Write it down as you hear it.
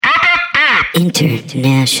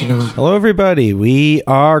International. Hello, everybody. We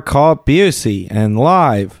are called Busey and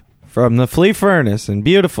live from the Flea Furnace in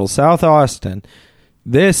beautiful South Austin.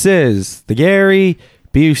 This is the Gary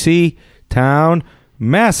Busey Town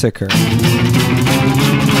Massacre.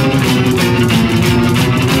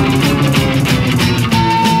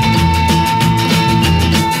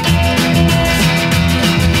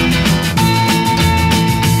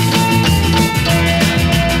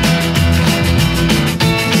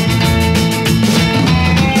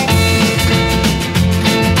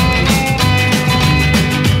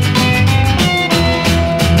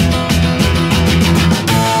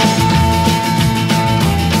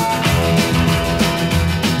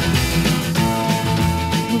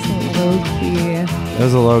 It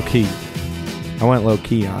was a low key. I went low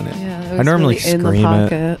key on it. Yeah, I normally really in the scream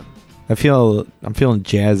pocket. it. I'm feeling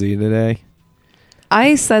jazzy today.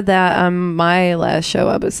 I said that on my last show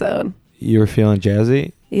episode. You were feeling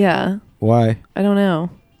jazzy? Yeah. Why? I don't know.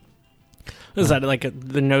 Is that like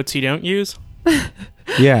the notes you don't use?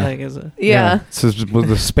 Yeah. Like, is it? Yeah. So with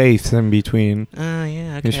the space in between. Oh,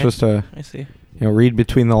 yeah. Okay. You're supposed to I see. read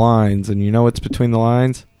between the lines, and you know what's between the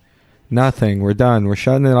lines? Nothing. We're done. We're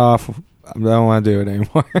shutting it off. I don't want to do it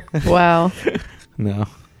anymore. Wow. No.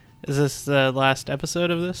 Is this the last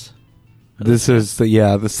episode of this? This is the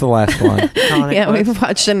last one. Yeah, we've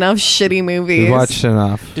watched enough shitty movies. We've watched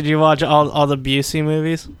enough. Did you watch all the Busey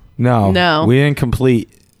movies? No. We didn't complete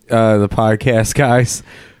the podcast, guys.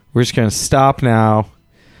 We're just gonna stop now.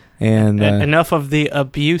 And Enough of the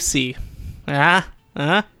abusey. No.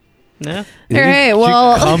 All right,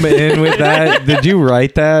 well, come in with that. Did you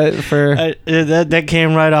write that for that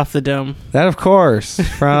came right off the dome? that? Of course,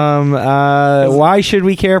 from Why Should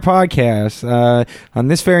We Care podcast on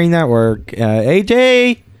this very network.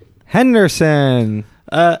 AJ Henderson.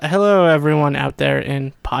 Hello, everyone out there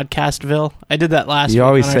in Podcastville. I did that last. You week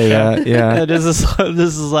always on our say show. that, yeah. This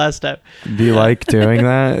is last time. Do you like doing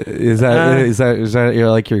that? Is that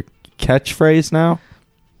your catchphrase now?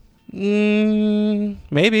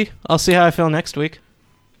 Maybe. I'll see how I feel next week.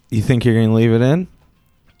 You think you're gonna leave it in?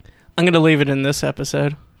 I'm gonna leave it in this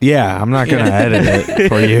episode. Yeah, I'm not gonna edit it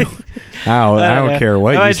for you. I don't care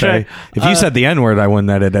what you say. If you said the N-word, I wouldn't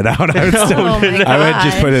edit it out. I would I would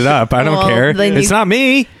just put it up. I don't care. It's not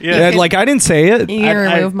me. Yeah. Like, I didn't say it. you can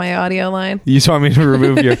remove my audio line. You just want me to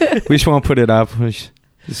remove your... We just won't put it up.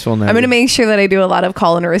 I'm going to make sure that I do a lot of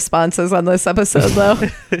call and responses on this episode, though.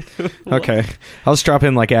 Okay. I'll just drop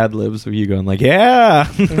in like ad-libs of you going like, yeah.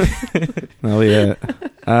 That'll be it.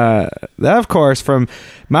 That, of course, from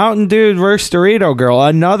Mountain Dude vs. Dorito Girl,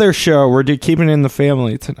 another show. We're keeping it in the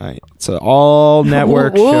family tonight. It's an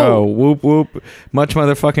all-network Whoop, whoop. show. Whoop, whoop. Much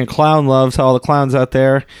motherfucking clown loves all the clowns out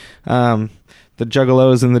there. The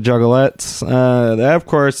juggalos and the juggalettes. That, of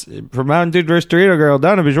course, from Mountain Dude vs. Dorito Girl,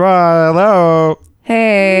 Donna Bourgois. Hello.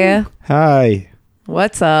 Hey. Hi.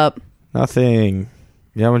 What's up? Nothing.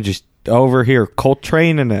 Yeah, I'm just over here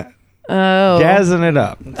Coltraneing it. Oh. Jazzing it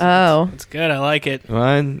up. Oh. It's good. I like it.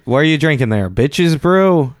 What are you drinking there? Bitches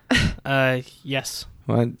Brew? Yes.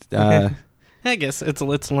 What? I guess it's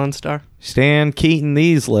Lone Star. Stan Keaton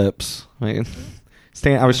these lips. Wait.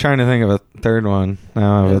 I was trying to think of a third one.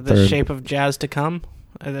 Now I have a The third. Shape of Jazz to Come.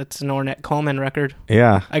 That's an Ornette Coleman record.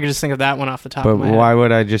 Yeah. I could just think of that one off the top But of my head. why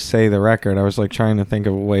would I just say the record? I was like trying to think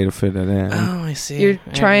of a way to fit it in. Oh, I see. You're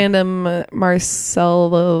trying to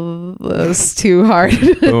Marcel this too hard.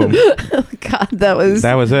 Boom. God, that was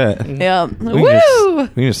it. yeah. We Woo!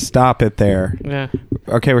 can just stop it there. Yeah.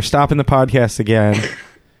 Okay, we're stopping the podcast again.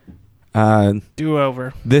 Do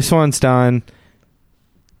over. This one's done.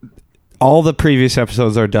 All the previous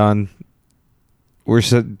episodes are done.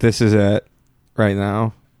 This is it right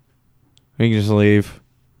now. We can just leave.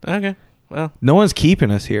 Okay. Well, No one's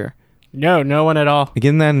keeping us here. no one at all.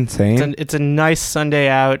 Isn't that insane? It's a nice Sunday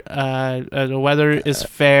out. The weather is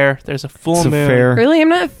fair. There's a full It's a moon. fair- Really, I'm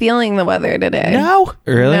not feeling the weather today. No.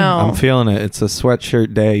 Really? No. I'm feeling it. It's a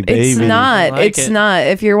sweatshirt day, baby. It's not. Like It's it. not.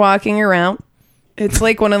 If you're walking around, it's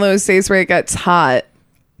like one of those days where it gets hot.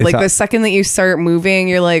 It's Like hot. the second that you start moving,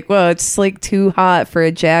 you're like, whoa, it's like too hot for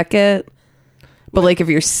a jacket. But like if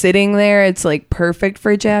you're sitting there, it's like perfect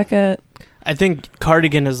for a jacket. I think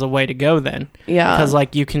cardigan is the way to go then. Yeah. Because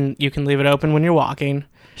like you can leave it open when you're walking,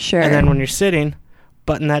 Sure. and then when you're sitting,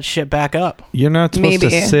 button that shit back up. You're not supposed to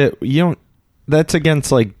Maybe. sit. You don't. That's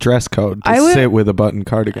against like dress code to I would- sit with a button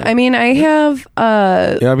cardigan. I mean, I have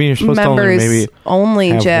yeah, I mean you're supposed to only members maybe only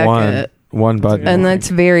have jacket, one button, and that's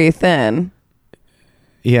very thin.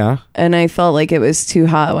 yeah. And I felt like it was too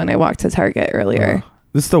hot when I walked to Target earlier.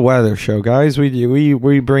 This is the weather show, guys.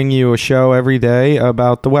 We bring you a show every day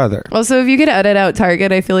about the weather. Also, if you could edit out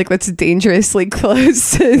Target, I feel like that's dangerously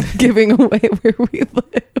close to giving away where we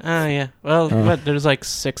live. Oh, yeah. Well, there's like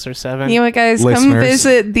 6 or 7. You know what, guys? Come Listeners.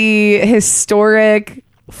 visit the historic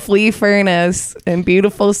Flea Furnace in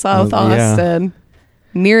beautiful South yeah. Austin,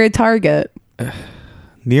 near a Target.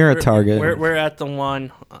 Near a Target. We're at the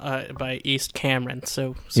one by East Cameron,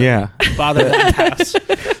 so yeah. bother that house.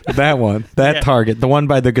 That one. That Yeah. Target. The one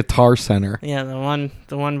by the Guitar Center. Yeah, the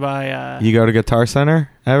one by. You go to Guitar Center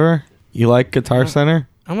ever? You like Guitar Center?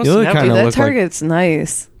 Almost You look never. kinda Dude, that look like- Target's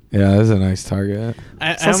nice. Yeah, this is a nice Target.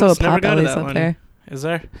 I It's also a almost never go to Potbelly's that up one. there. Is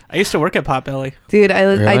there? I used to work at Potbelly. Dude, I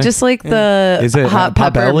Really? just like the Is it hot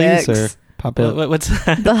pepper Potbelly's mix. or Potbelly? What's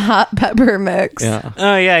that? The hot pepper mix. Yeah.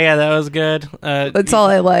 Oh yeah, that was good. That's all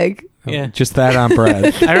I like. Yeah. Just that on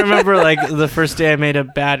bread. I remember like the first day I made a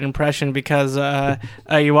bad impression because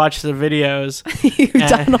you watch the videos You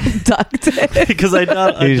Donald ducked it. because I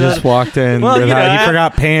thought He just walked in. Well, you know, he I-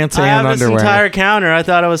 forgot pants I and have this underwear. entire counter. I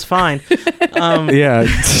thought I was fine. Yeah.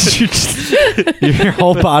 Your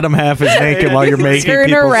whole bottom half is naked while you're making Turn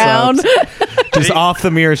people around. Just off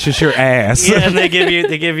the mirror, it's just your ass. Yeah, and they give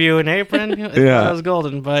you an apron. Yeah, that was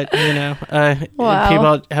golden. But Wow.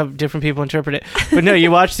 people have different people interpret it. But no,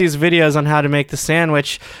 you watch these videos on how to make the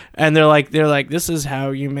sandwich, and they're like, this is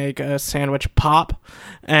how you make a sandwich pop,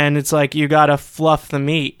 and it's like you gotta fluff the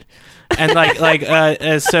meat. And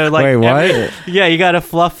Wait, what? Yeah, you gotta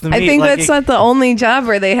fluff the meat. I think like, that's not the only job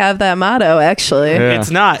where they have that motto, actually. Yeah.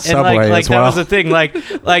 It's not. And Subway like as that well. was the thing.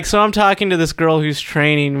 Like so I'm talking to this girl who's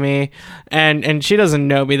training me and she doesn't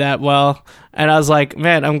know me that well. And I was like,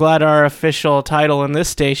 man, I'm glad our official title in this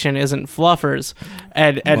station isn't Fluffers.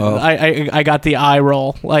 And Whoa. I got the eye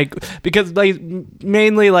roll. Like because like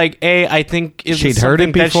mainly like A, I think is She'd heard it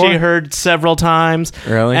something that before? she heard several times.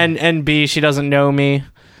 Really? And B, she doesn't know me.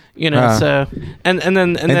 You know, so and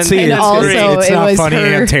then See, And it's, also it's it not was funny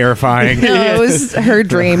her- and terrifying. No, it was her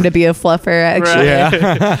dream to be a fluffer, actually.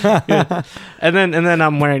 Yeah. and then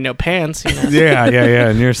I'm wearing no pants. You know? yeah.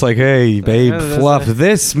 And you're just like, hey, babe, That's fluff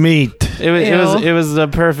this meat. It was the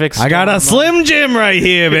perfect. I got a storm. Slim Jim right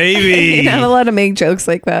here, baby. You're not allowed to make jokes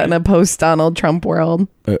like that in a post-Donald Trump world.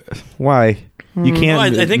 Why? You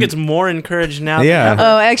can't. Well, I think it's more encouraged now. Yeah.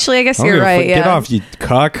 Oh, actually, I guess I don't you're give a right, fuck. yeah. Get off, you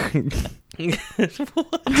cuck.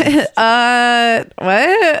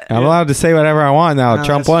 What? I'm allowed to say whatever I want now. No,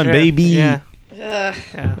 Trump that's won, true. baby. Yeah. Ugh,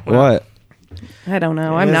 Yeah, well, What? I don't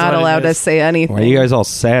know. It I'm is not what it allowed to is. say anything. Why are you guys all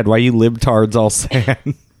sad? Why are you libtards all sad?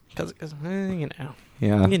 Because you know,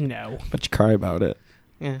 yeah. you know. But you cry about it.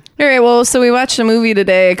 Yeah. All right, well, so we watched a movie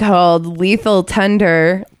today called Lethal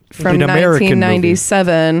Tender from An American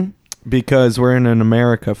 1997. Because we're in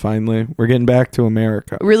America finally. We're getting back to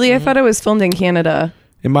America. Really? I thought it was filmed in Canada.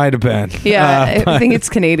 It might have been. Yeah, I but- think it's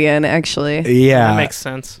Canadian, actually. Yeah. That makes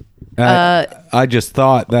sense. I just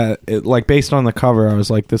thought that, like, based on the cover, I was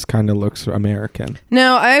like, this kind of looks American.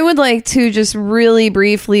 Now, I would like to just really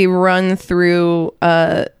briefly run through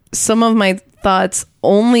some of my thoughts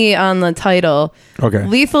only on the title. Okay.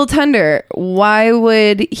 Lethal Tender. Why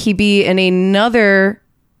would he be in another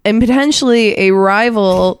and potentially a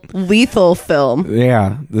rival lethal film?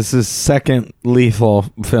 Yeah. This is second lethal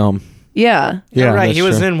film. Yeah. Yeah. right. that's He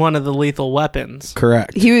was true. in one of the Lethal Weapons.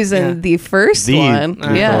 Correct. He was in Yeah. the first The one.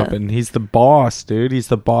 lethal Yeah. weapon. He's the boss, dude. He's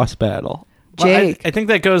the boss battle. Well, Jake. I think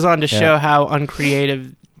that goes on to Yeah. show how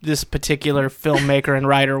uncreative this particular filmmaker and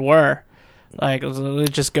writer were. Like, let's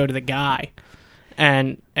just go to the guy,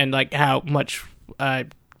 and like how much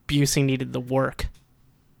Busey needed the work.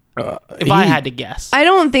 If I had to guess, I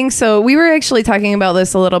don't think so. We were actually talking about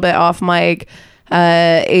this a little bit off mic.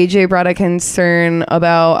 AJ brought a concern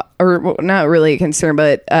about, or not really a concern,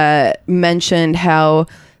 but mentioned how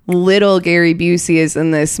little Gary Busey is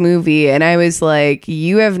in this movie, and I was like,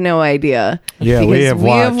 you have no idea. Yeah, we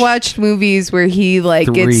have watched movies where he like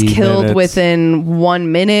 3 gets killed minutes. within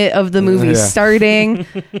 1 minute of the movie Yeah. starting,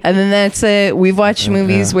 and then that's it. We've watched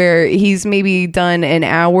movies where he's maybe done an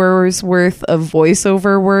hour's worth of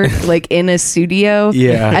voiceover work, like in a studio,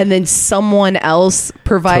 Yeah. and then someone else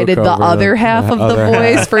provided Took the over other the half of the other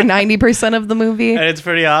voice half. for 90% of the movie. and it's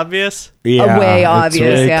pretty obvious. Yeah, way it's-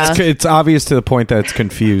 obvious, It's, yeah. it's obvious to the point that it's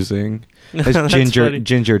confusing. It's That's funny.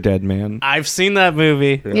 Ginger Dead Man. I've seen that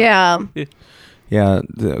movie. Yeah. Yeah.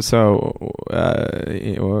 So.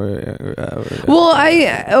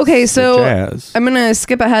 Well, okay, so jazz. I'm gonna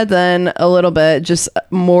skip ahead then a little bit, just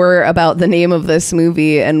more about the name of this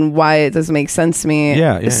movie and why it doesn't make sense to me.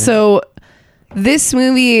 Yeah. So this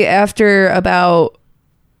movie, after about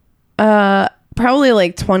probably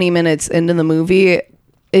like 20 minutes into the movie,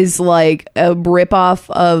 is like a ripoff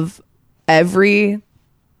of every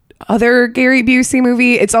other Gary Busey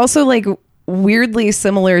movie. It's also like weirdly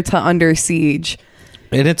similar to Under Siege.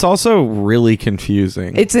 And it's also really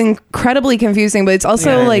confusing. It's incredibly confusing, but it's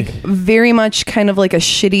also like very much kind of like a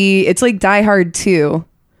shitty. It's like Die Hard 2.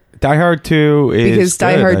 Die Hard 2 is because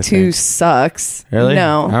Die good, Hard 2 sucks. Really?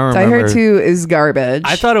 No. I don't Die remember. Hard 2 is garbage.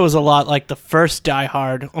 I thought it was a lot like the first Die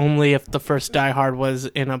Hard, only if the first Die Hard was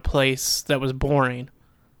in a place that was boring.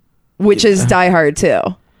 Which is Die Hard 2.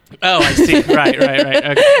 Oh, I see. Right.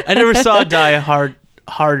 Okay. I never saw Die Hard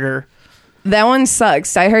harder. That one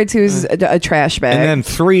sucks. Die Hard 2 is a trash bag. And then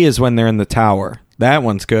 3 is when they're in the tower. That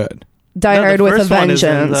one's good. Die No, the Hard with a first one is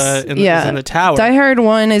Vengeance. is in the tower. Die Hard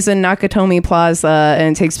 1 is in Nakatomi Plaza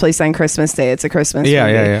and it takes place on Christmas Day. It's a Christmas movie.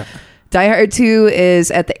 Yeah. Die Hard 2 is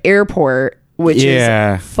at the airport, which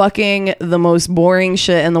Yeah. is fucking the most boring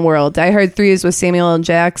shit in the world. Die Hard 3 is with Samuel L.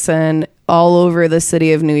 Jackson all over the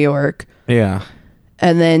city of New York. Yeah.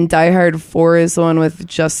 And then Die Hard 4 is the one with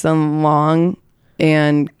Justin Long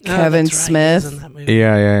and Kevin Smith. He's in that movie.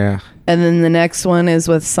 Yeah. And then the next one is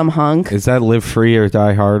with some hunk. Is that Live Free or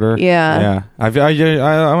Die Harder? Yeah. I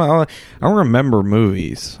don't remember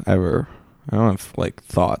movies ever. I don't have like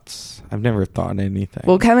thoughts. I've never thought anything.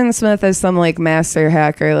 Well, Kevin Smith is some like master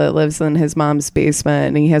hacker that lives in his mom's basement,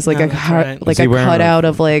 and he has like Oh, a that's right. like Is he a wearing cutout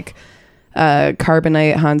of like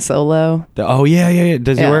Carbonite Han Solo. Oh yeah.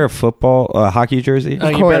 Does he Yeah. wear a hockey jersey? Oh,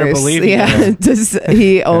 Of you better course, believe he yeah. does. Does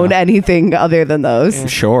he own anything other than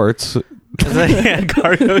those? Shorts. Yeah,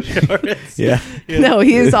 cargo shorts. Yeah. No,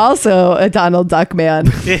 he is also a Donald Duck man.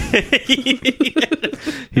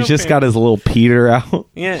 He's just got his little Peter out.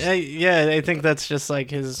 I think that's just like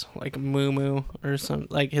his like moo or some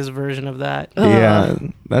like his version of that. Yeah.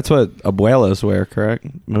 That's what abuelas wear, correct?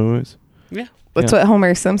 Movies. Yeah, That's what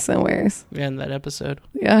Homer Simpson wears. yeah, in that episode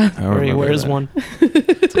Yeah. I where he remember wears that. one.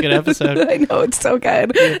 It's a good episode. I know, it's so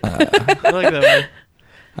good. I like that one.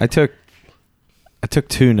 I took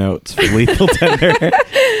 2 notes for Lethal Tender.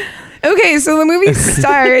 Okay, so the movie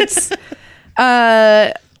starts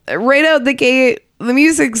right out the gate. The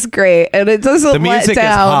music's great, and it doesn't The music let is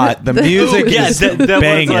down. hot. The music Yeah, is that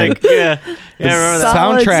banging. was like yeah, I remember that.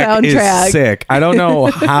 Solid soundtrack. is sick. I don't know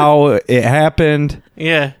how it happened,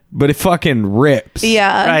 Yeah, but it fucking rips.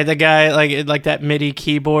 Yeah. right. The guy like that MIDI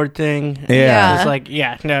keyboard thing. Yeah. It's like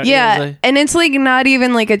yeah, no, Yeah, it was and it's like not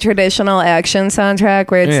even like a traditional action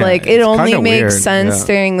soundtrack where it's Yeah, like it it's only kinda makes weird, sense yeah.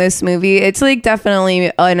 during this movie. It's like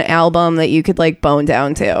definitely an album that you could like bone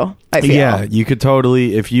down to. I feel. Yeah, you could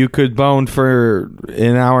totally, if you could bone for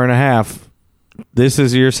an hour and a half, this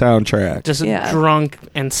is your soundtrack. just Yeah. drunk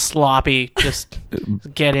and sloppy. Just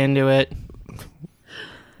get into it.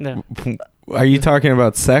 No. Are you talking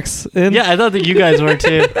about sex? Yeah, I thought that you guys were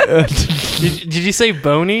too. Did you say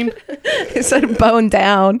boning? It said bone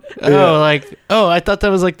down. Oh, I thought that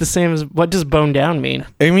was like the same as what does bone down mean?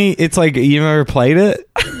 I mean, it's like you never played it?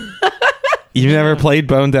 You've never played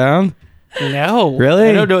Bone Down? No, Really?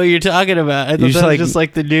 I don't know what you're talking about. I thought just that was like- just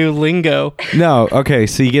like the new lingo. No. Okay,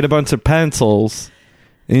 so you get a bunch of pencils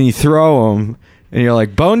and you throw them and you're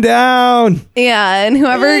like, Bone Down! Yeah, and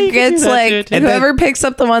whoever Yeah, you can gets do that like too. And whoever picks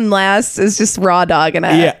up the one last is just raw dogging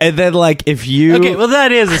it. Yeah, and then like if you... Okay, well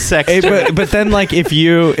that is a sex Hey, term. but then like if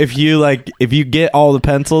you get all the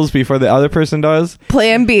pencils before the other person does,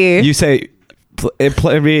 Plan B. you say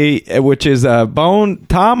plan B, which is bone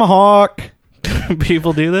tomahawk.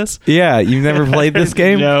 People do this? Yeah, you've never played this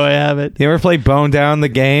game? No, I haven't. You ever played Bone Down the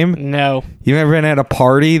game? No. You ever been at a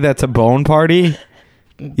party that's a bone party?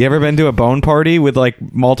 You ever been to a bone party with like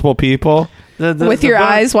multiple people? With your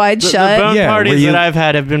eyes wide shut? The bone Yeah, where parties you- that I've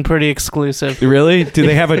had have been pretty exclusive. Really? Do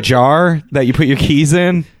they have a jar that you put your keys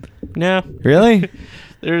in? No. Really?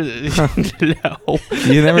 There's no.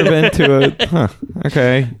 You never been to a... Huh.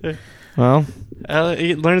 Okay. Well,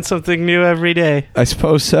 You learn something new every day. I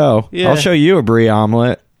suppose so. Yeah. I'll show you a brie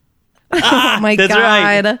omelet. Oh my That's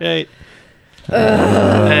god. right. Right.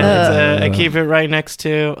 And I keep it right next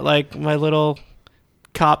to like my little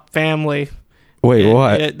cop family. Wait, Yeah,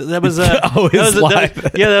 what? yeah, that was Oh, his life.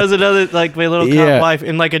 that was another like my little cop Yeah. wife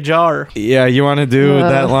in like a jar. Yeah, you want to do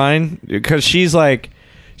that line? Because she's like,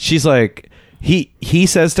 he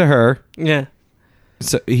says to her, Yeah.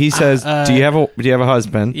 so he says, do you have a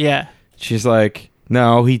husband? Yeah. She's like,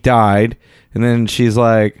 no, he died. And then she's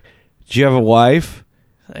like, do you have a wife?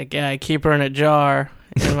 Like yeah, I keep her in a jar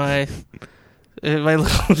in my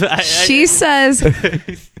little. She says,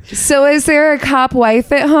 so is there a cop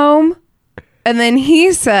wife at home? And then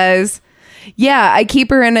he says, yeah, I keep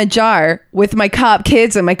her in a jar with my cop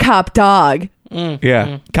kids and my cop dog.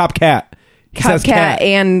 Yeah, cop cat. He Cop says cat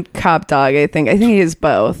and cop dog, I think. I think he is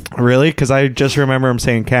both. Really? Because I just remember him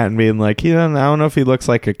saying cat and being like, I don't know if he looks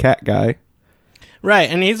like a cat guy. Right,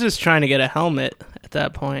 and he's just trying to get a helmet at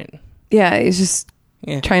that point. Yeah, he's just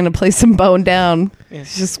trying to place some bone down. Yeah.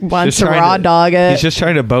 He just wants to raw dog it. He's just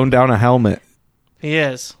trying to bone down a helmet. He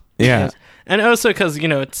is. Yeah. He is. And also because,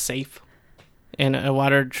 it's safe in a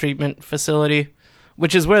water treatment facility,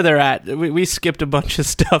 which is where they're at. We skipped a bunch of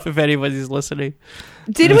stuff if anybody's listening.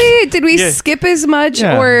 Did we skip as much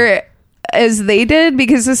or as they did?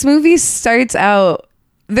 Because this movie starts out...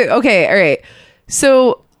 Okay, all right.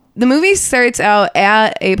 So the movie starts out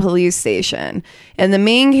at a police station, and the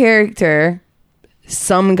main character,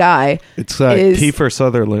 some guy... It's Kiefer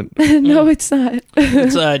Sutherland. No, it's not.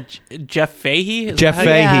 It's Jeff Fahey? Jeff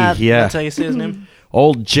Fahey, yeah. That's how you say his name?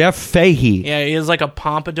 Old Jeff Fahey. Yeah, he has like a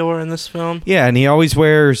pompadaur in this film. Yeah, and he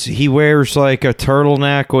wears like a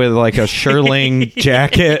turtleneck with like a shirling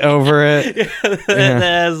jacket over it. That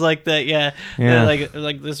has like that,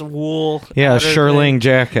 like this wool. Yeah, a shirling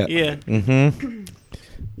jacket. Yeah. Mm-hmm.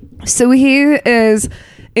 So he is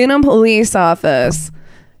in a police office,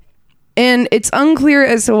 and it's unclear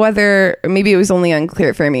as to whether, maybe it was only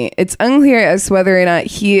unclear for me, it's unclear as to whether or not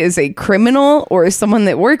he is a criminal or someone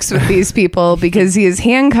that works with these people, because he is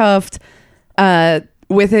handcuffed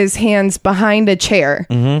with his hands behind a chair.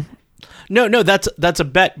 Mm-hmm. No, that's a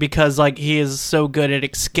bet, because like he is so good at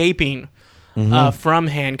escaping from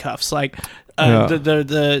handcuffs. Like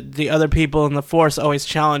the other people in the force always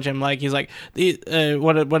challenge him. Like he's like,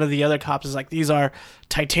 one of the other cops is like, these are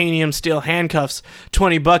titanium steel handcuffs.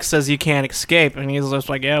 $20 says you can't escape, and he's just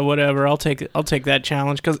like, yeah, whatever. I'll take that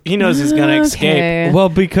challenge, because he knows he's gonna escape. Well,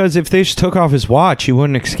 because if they just took off his watch, he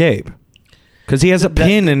wouldn't escape. Because he has a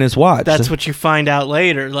pin in his watch. That's what you find out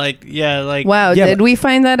later. Wow, did we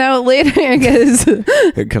find that out later? Because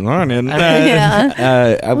come on, in.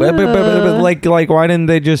 Yeah. Like, why didn't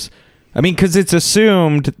they just? I mean, because it's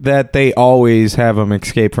assumed that they always have him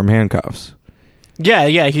escape from handcuffs.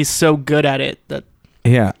 Yeah, he's so good at it that.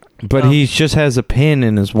 Yeah, but he just has a pin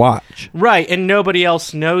in his watch. Right, and nobody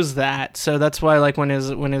else knows that, so that's why, like, when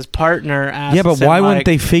his partner asks. Yeah, but why wouldn't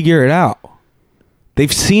they figure it out?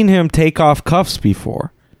 They've seen him take off cuffs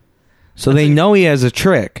before, so they know he has a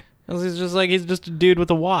trick. He's just a dude with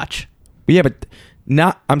a watch. Yeah, but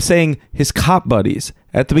I'm saying his cop buddies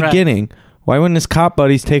at the beginning. Why wouldn't his cop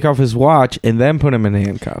buddies take off his watch and then put him in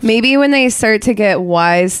handcuffs? Maybe when they start to get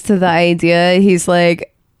wise to the idea, he's like,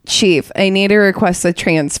 Chief, I need to request a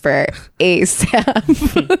transfer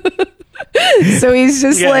ASAP. So he's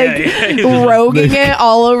just roguing it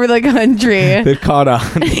all over the country. They've caught on.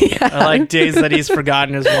 Like days that he's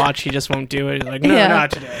forgotten his watch, he just won't do it. He's like, no, not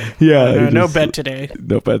today. Yeah. No bet today.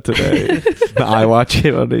 No bet today. I watch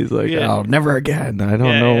it and he's like, oh, never again. I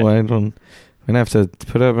don't know. I'm going to have to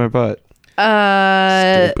put up my butt.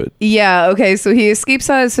 Stupid. Yeah, okay, so he escapes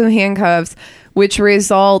out of some handcuffs, which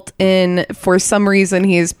result in, for some reason,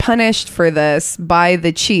 he is punished for this by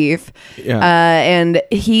the chief. Yeah. And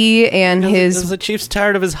he and his... The chief's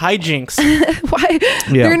tired of his hijinks. Why?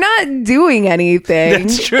 Yeah. They're not doing anything.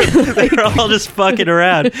 That's true. They're all just fucking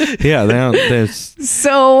around. Yeah, they don't...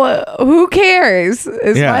 So, who cares,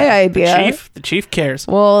 is my idea. The chief cares.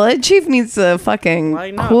 Well, the chief needs to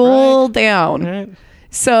fucking cool down. Right.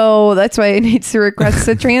 So, that's why he needs to request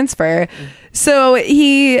a transfer. So,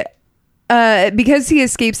 he... because he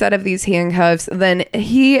escapes out of these handcuffs, then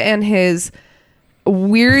he and his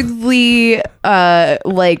weirdly hyper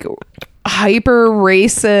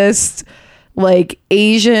racist, like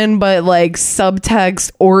Asian but like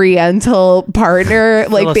subtext Oriental partner,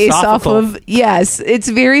 like based off of, yes, it's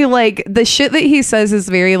very like the shit that he says is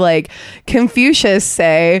very like Confucius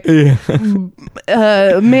say,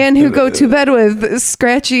 man who go to bed with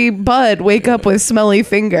scratchy butt wake up with smelly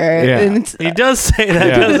finger. And he does say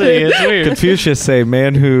that, doesn't he? It's weird. Confucius say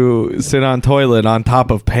man who sit on toilet on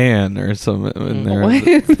top of pan or something. And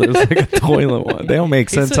there's like a toilet one. They don't make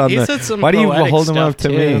sense on the. Why do you hold them up to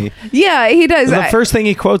me? Yeah, he does. The first thing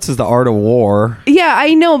he quotes is The Art of War. Yeah,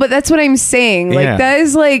 I know, but that's what I'm saying. Like that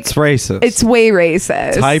is like it's racist. It's way racist.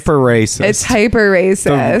 It's hyper racist. It's hyper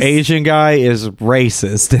racist. The Asian guy is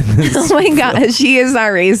racist. Oh my gosh, he is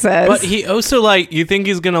not racist. But he also you think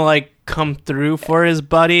he's gonna come through for his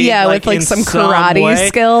buddy? Yeah, with some karate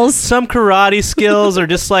skills. Some karate skills, or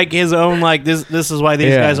just his own this is why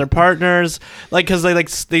these guys are partners. Because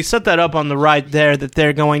they set that up on the right there that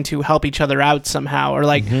they're going to help each other out somehow, or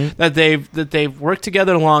that they've worked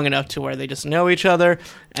together long enough to where they just know each other,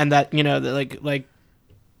 and that that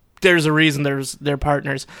there's a reason they're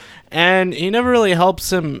partners. And he never really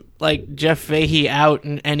helps him Jeff Fahey out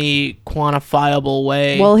in any quantifiable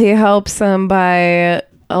way. Well, he helps him by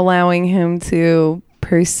allowing him to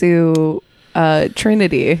pursue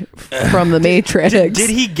Trinity from the Matrix. Did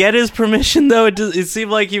he get his permission though? It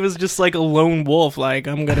seemed like he was just like a lone wolf. Like,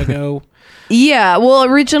 I'm gonna go. Yeah, well,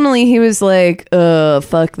 originally he was like,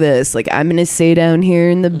 fuck this. Like, I'm going to stay down here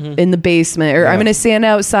in the basement, or I'm going to stand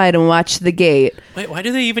outside and watch the gate. Wait, why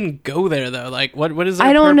do they even go there, though? Like, what is their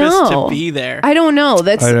I don't purpose know. to be there? I don't know.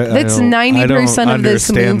 That's 90% of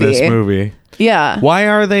this movie. Yeah. Why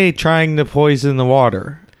are they trying to poison the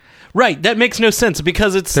water? Right, that makes no sense,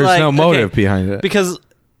 because it's There's like... no motive behind it. Because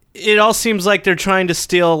it all seems like they're trying to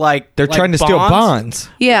steal, like... They're trying to steal bonds.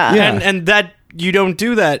 Yeah. And that... You don't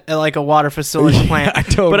do that at like a water facility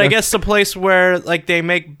plant. But I guess the place where like they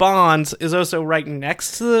make bonds is also right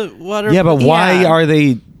next to the water. Yeah, but why are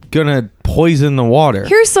they gonna poison the water?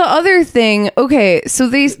 Here's the other thing. Okay, so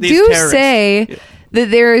these do terrorists say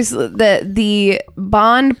that the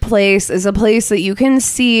bond place is a place that you can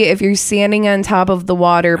see if you're standing on top of the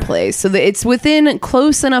water place, so that it's within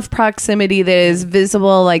close enough proximity that is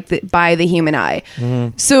visible like by the human eye.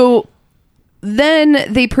 Mm-hmm. So then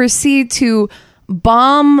they proceed to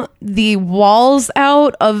bomb the walls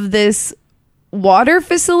out of this water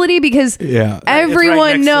facility because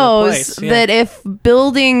everyone knows that if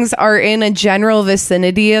buildings are in a general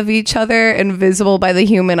vicinity of each other and visible by the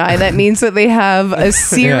human eye, that means that they have a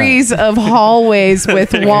series of hallways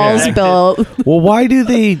with walls built. Well, why do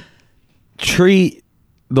they treat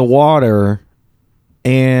the water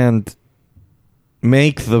and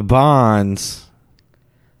make the bonds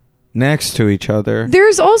next to each other?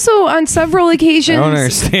 There's also on several occasions I don't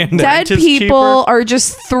understand that. dead people are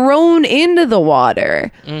just thrown into the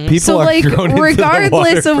water. Mm-hmm. People so are like thrown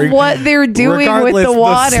regardless into the water of what they're doing with the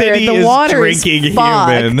water, the water is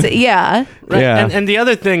fucked. Yeah. Right. Yeah. And the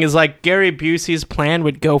other thing is like Gary Busey's plan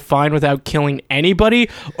would go fine without killing anybody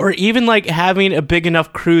or even like having a big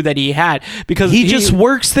enough crew that he had, because he just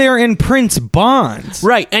works there and prints bonds.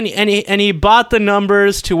 Right. And he bought the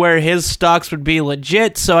numbers to where his stocks would be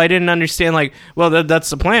legit. So I didn't understand like, well, that's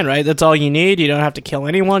the plan, right? That's all you need. You don't have to kill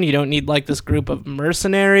anyone. You don't need like this group of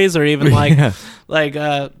mercenaries or even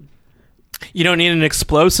like you don't need an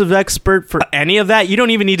explosive expert for any of that. You don't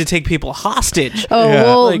even need to take people hostage. Oh,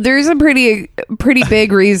 well, there's a pretty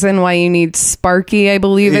big reason why you need Sparky, I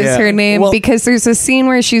believe is her name, because there's a scene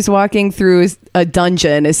where she's walking through a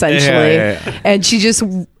dungeon, essentially, and she just,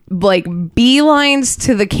 like, beelines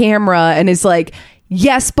to the camera and is like,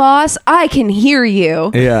 yes, boss, I can hear you.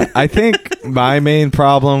 Yeah, I think my main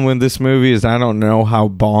problem with this movie is I don't know how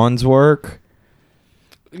bonds work.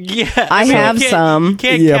 Yeah, I have some. You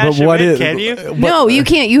can't cash them in, can you? No, you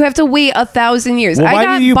can't. You have to wait 1,000 years. Well,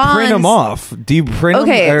 why do you print them off? Do you print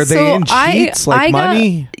them? Are they in sheets like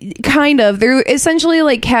money? Kind of. They're essentially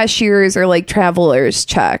like cashiers or like traveler's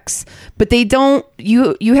checks, but they don't.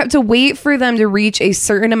 You have to wait for them to reach a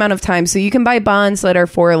certain amount of time. So you can buy bonds that are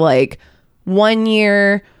for like 1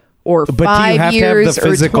 year. Or 5 years, but do you have to have the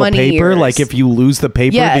physical paper? Years. Like if you lose the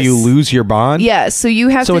paper, do you lose your bond? Yes. So you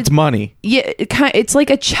have. So it's money. Yeah, it's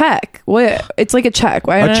like a check. What? It's like a check.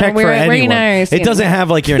 Why a check for anyone. It doesn't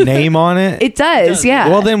have like your name on it. It does. Yeah.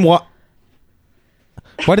 Well, then what?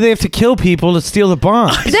 Why do they have to kill people to steal the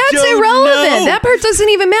bonds? That's irrelevant. Know. That part doesn't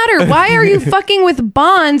even matter. Why are you fucking with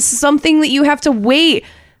bonds? Something that you have to wait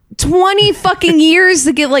 20 fucking years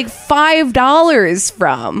to get like $5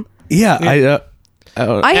 from. Yeah.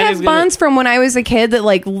 I have bonds from when I was a kid that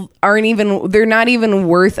like they're not even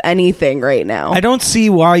worth anything right now. I don't see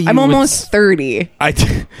why you I'm almost 30.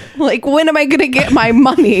 Like, when am I going to get my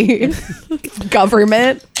money?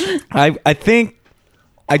 Government. I think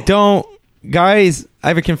I don't, guys, I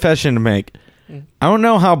have a confession to make. I don't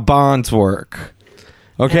know how bonds work.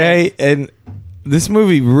 Okay? And this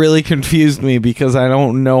movie really confused me because I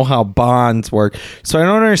don't know how bonds work. So I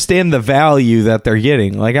don't understand the value that they're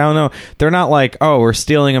getting. Like, I don't know. They're not like, oh, we're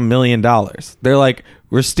stealing $1 million. They're like,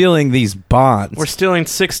 we're stealing these bonds. We're stealing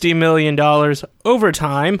 $60 million over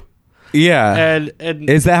time. Yeah. And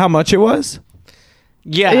is that how much it was?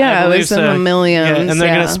 Yeah, it was in the millions. Yeah, and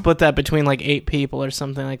they're going to split that between like 8 people or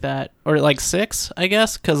something like that. Or like 6, I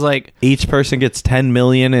guess, because like... Each person gets $10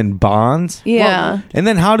 million in bonds? Yeah. Well, and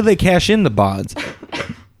then how do they cash in the bonds?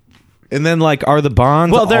 And then like, are the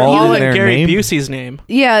bonds they're all in Gary name? Busey's name.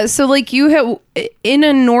 Yeah, so like you have... In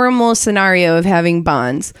a normal scenario of having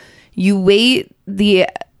bonds, you wait the...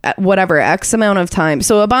 whatever X amount of time.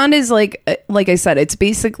 So a bond is like I said, it's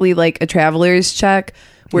basically like a traveler's check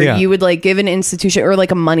where you would like give an institution or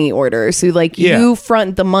like a money order. So like you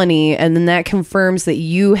front the money and then that confirms that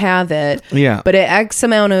you have it. Yeah. But at X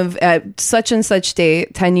amount of at such and such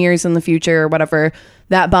date, 10 years in the future or whatever,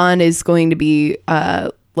 that bond is going to be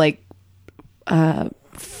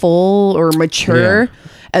full or mature. Yeah.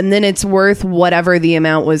 and then it's worth whatever the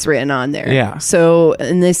amount was written on there. Yeah. So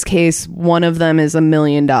in this case, one of them is $1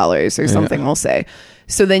 million or something, we'll say.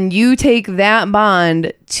 So then you take that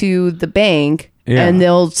bond to the bank and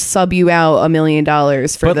they'll sub you out $1 million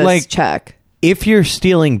for this check. If you're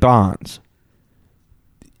stealing bonds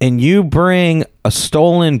and you bring a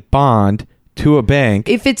stolen bond to a bank,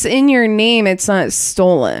 if it's in your name, it's not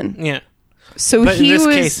stolen. Yeah. So but in this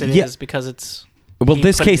case, it is because it's. Well,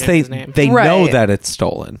 this case they know that it's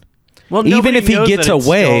stolen. Well, even if he gets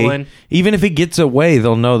away,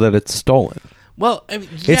 they'll know that it's stolen. Well,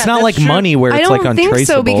 it's not like money where it's like untraceable. I don't think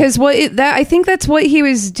so, because I think that's what he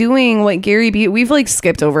was doing. What we've like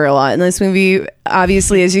skipped over a lot in this movie.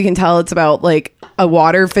 Obviously, as you can tell, it's about like a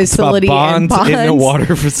water facility and bonds in a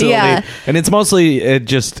water facility, and it's mostly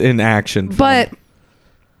just in action. But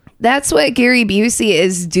that's what Gary Busey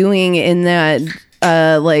is doing in that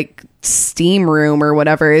like steam room or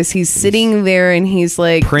whatever. Is he's sitting there and he's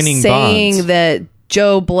like saying bonds. That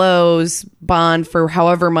Joe Blow's bond for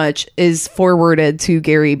however much is forwarded to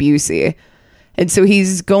Gary Busey. And so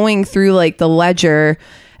he's going through like the ledger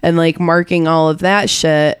and like marking all of that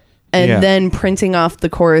shit and then printing off the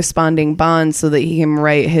corresponding bond so that he can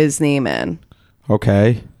write his name in.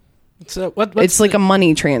 Okay. So it's like a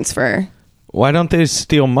money transfer. Why don't they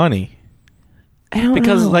steal money? I don't know.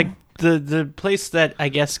 Because like the place that I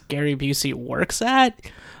guess Gary Busey works at,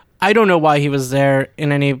 I don't know why he was there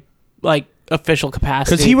in any like official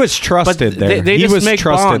capacity, because he was trusted there. He was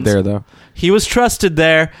trusted there, though. He was trusted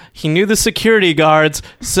there. He knew the security guards.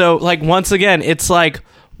 So, like, once again, it's like,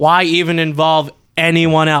 why even involve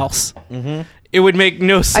anyone else? Mm-hmm. It would make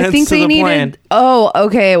no sense. I think to the plan. Oh,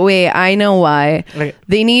 okay. Wait, I know why. Okay.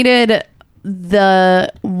 They needed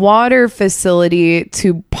the water facility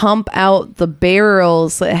to pump out the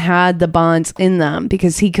barrels that had the bonds in them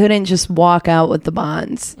because he couldn't just walk out with the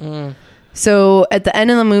bonds. So at the end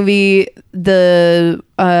of the movie, the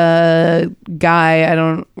guy, I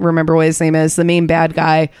don't remember what his name is, the main bad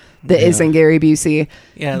guy that isn't Gary Busey.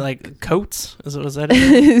 Yeah, like Coates? Was that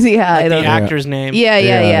it? Yeah. Like the actor's name.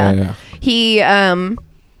 Yeah.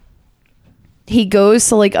 He goes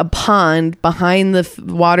to like a pond behind the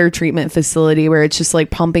water treatment facility where it's just like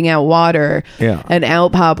pumping out water and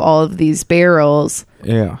out pop all of these barrels.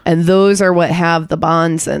 Yeah. And those are what have the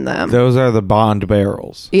bonds in them. Those are the bond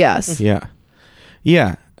barrels. Yes. Yeah.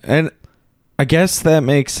 Yeah. And I guess that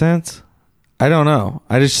makes sense. I don't know.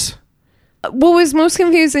 What was most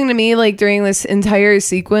confusing to me, like during this entire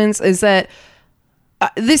sequence, is that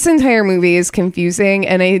this entire movie is confusing,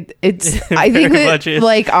 and I think that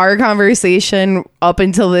like our conversation up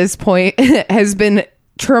until this point has been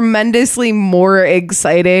tremendously more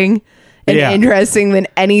exciting and interesting than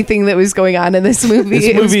anything that was going on in this movie.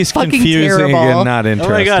 This movie's confusing terrible. And not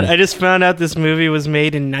interesting. Oh my god! I just found out this movie was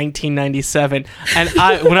made in 1997, and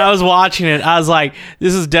when I was watching it, I was like,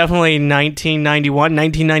 "This is definitely 1991,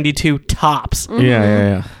 1992 tops." Mm-hmm.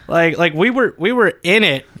 Yeah. Like we were in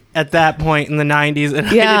it at that point in the 90s, and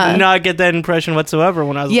I did not get that impression whatsoever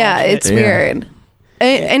when I was watching it. It's weird.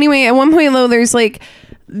 Anyway, at one point though, there's like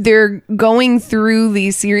they're going through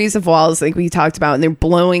these series of walls like we talked about, and they're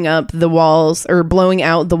blowing up the walls or blowing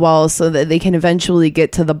out the walls so that they can eventually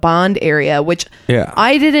get to the bond area, which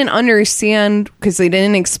I didn't understand because they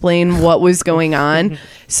didn't explain what was going on.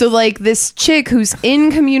 So like this chick who's in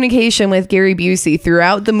communication with Gary Busey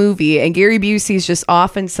throughout the movie, and Gary Busey's just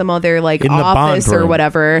off in some other like office or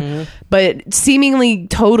whatever, but seemingly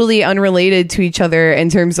totally unrelated to each other in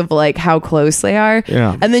terms of like how close they are.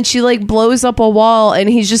 Yeah. And then she like blows up a wall and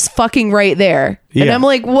he's just fucking right there. Yeah. And I'm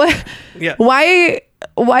like, what? Yeah. Why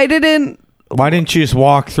didn't you just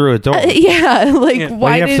walk through a door? Why do you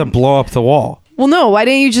have to blow up the wall? Well, no, why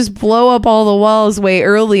didn't you just blow up all the walls way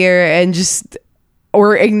earlier and just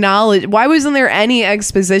or acknowledge? Why wasn't there any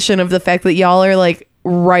exposition of the fact that y'all are like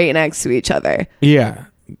right next to each other? Yeah,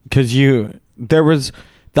 because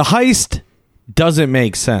the heist doesn't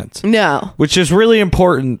make sense. No. Which is really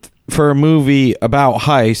important for a movie about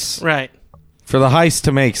heists. Right. For the heist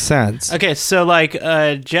to make sense. Okay, so like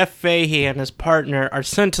Jeff Fahey and his partner are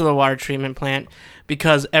sent to the water treatment plant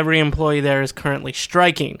because every employee there is currently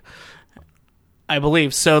striking, I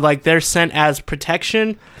believe. So like they're sent as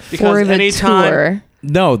protection because for the anytime...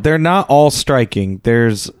 No, they're not all striking.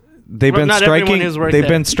 They've been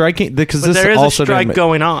striking because this there is also a strike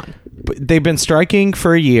going on. They've been striking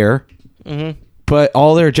for a year, but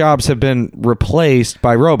all their jobs have been replaced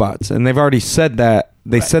by robots, and they've already said that.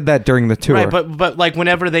 They said that during the tour. Right, but like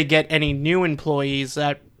whenever they get any new employees,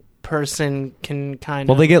 that person can kind of...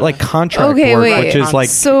 Well, they get like contract work, which is like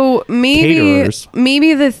so maybe caterers.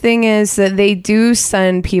 Maybe the thing is that they do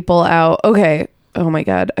send people out. Okay, oh my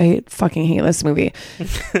God, I fucking hate this movie.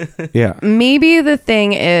 Yeah. Maybe the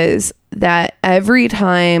thing is that every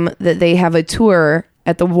time that they have a tour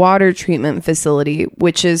at the water treatment facility,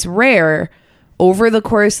 which is rare, over the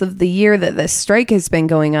course of the year that this strike has been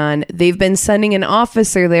going on, they've been sending an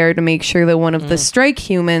officer there to make sure that one of the strike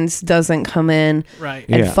humans doesn't come in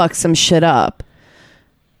and fuck some shit up.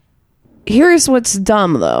 Here's what's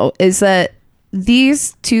dumb, though, is that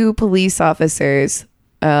these two police officers,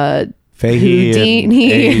 Houdini,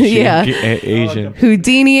 Asian.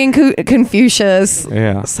 Houdini and Confucius.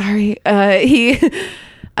 Yeah. Sorry. They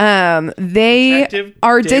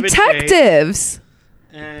are David detectives.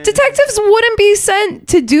 Detectives wouldn't be sent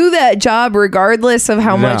to do that job regardless of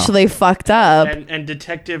how much they fucked up. And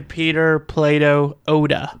Detective Peter Plato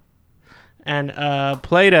Oda. And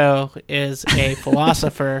Plato is a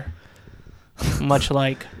philosopher, much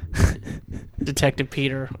like Detective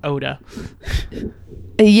Peter Oda.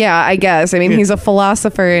 Yeah, I guess. I mean, he's a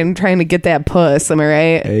philosopher and trying to get that puss. Am I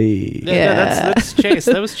right? Hey. That's Chase.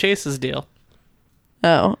 That was Chase's deal.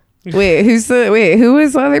 Oh, wait. Who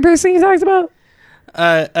was the other person you talked about?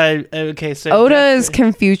 Okay, so Oda is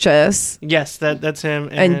Confucius. Yes, that's him.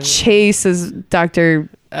 And Chase is Dr.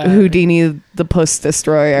 Houdini, the Puss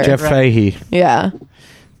Destroyer. Jeff Fahey. Yeah.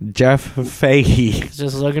 Jeff Fahey. He's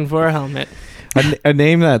just looking for a helmet. A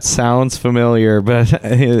name that sounds familiar, but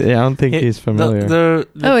I don't think he's familiar. The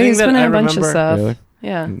thing he's that been in I a bunch of remember- stuff. Really?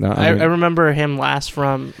 Yeah. No, I remember him last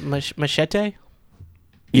from Machete.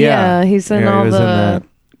 Yeah, he's in all he was in the that.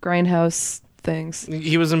 Grindhouse things.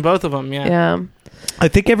 He was in both of them. Yeah. Yeah. I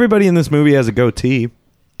think everybody in this movie has a goatee.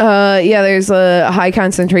 Yeah, there's a high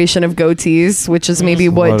concentration of goatees, which is maybe A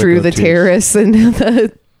lot what of drew the goatees. terrorists into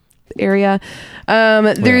the area.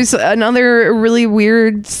 There's another really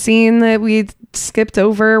weird scene that we skipped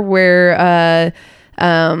over where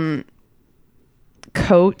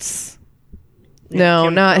Coates. No,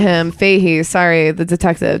 Kim not Coates. him. Fahey. Sorry, the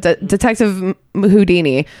detective. Detective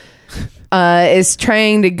Houdini is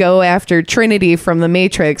trying to go after Trinity from The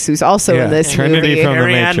Matrix, who's also in this Trinity movie. from The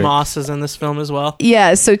Marianne Matrix. Moss is in this film as well.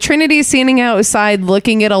 Yeah, so Trinity's standing outside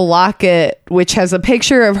looking at a locket which has a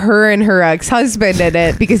picture of her and her ex-husband in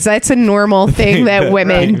it because that's a normal thing that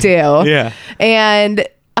women do. Yeah. And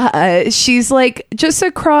she's like just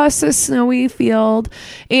across a snowy field,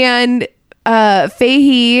 and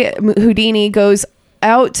Fahey Houdini goes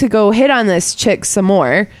out to go hit on this chick some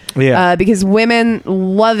more. Yeah. Because women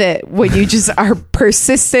love it when you just are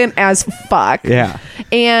persistent as fuck. Yeah.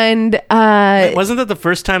 And Wasn't that the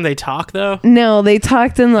first time they talked though? no, they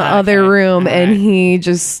talked in the other room, All and right. he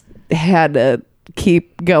just had to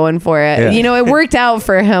keep going for it. Yeah. You know, it worked out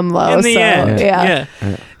for him though. In the end. Yeah.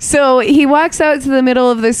 So he walks out to the middle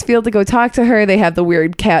of this field to go talk to her. They have the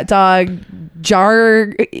weird cat dog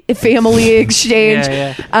jar family exchange.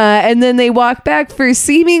 Yeah. And then they walk back for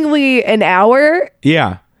seemingly an hour.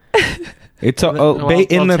 Yeah. It's in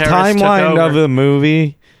the terrorists took timeline of over. the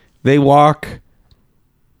movie, they walk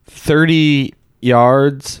 30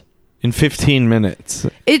 yards in 15 minutes.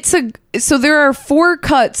 So there are 4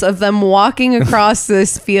 cuts of them walking across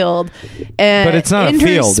this field, and But it's not a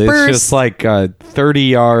field. It's interspersed- just like a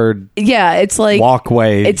 30-yard yeah, it's like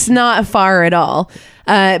walkway. it's not far at all.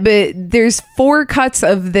 But there's 4 cuts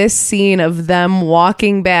of this scene of them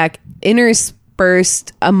walking back,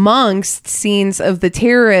 interspersed amongst scenes of the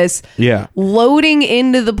terrorists yeah. loading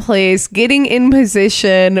into the place, getting in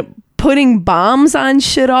position, putting bombs on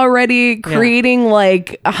shit already, creating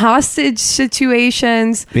like hostage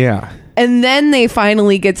situations. Yeah. And then they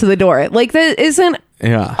finally get to the door. Like, that isn't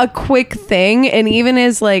Yeah. a quick thing. And even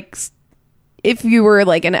as like, if you were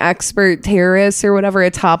like an expert terrorist or whatever, a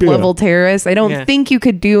top level terrorist, I don't think you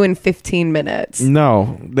could do in 15 minutes.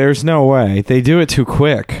 No, there's no way. They do it too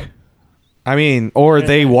quick. I mean, or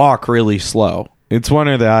they walk really slow. It's one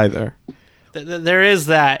or the other. There is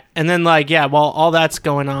that. And then while all that's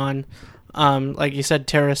going on, like you said,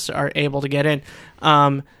 terrorists are able to get in.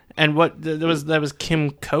 And what that was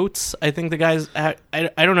Kim Coates, I think the guy's. I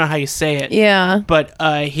don't know how you say it. Yeah, but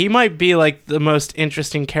he might be like the most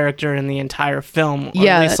interesting character in the entire film. Or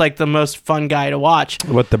Yeah. at least like the most fun guy to watch.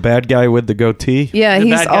 What, the bad guy with the goatee? yeah. The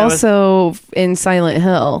He's bad guy was- also in Silent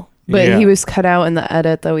Hill, but Yeah. he was cut out in the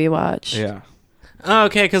edit that we watched. Yeah. Oh,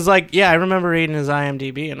 okay, because I remember reading his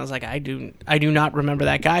IMDb, and I was like, I do not remember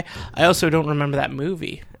that guy. I also don't remember that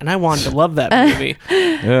movie, and I wanted to love that movie.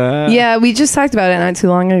 Yeah, we just talked about it not too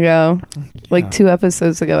long ago, like 2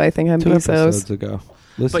 episodes ago, I think, on 2 Bezos. episodes ago.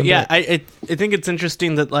 Listen But yeah, back. I think it's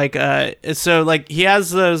interesting that so he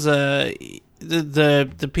has those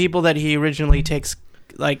the people that he originally takes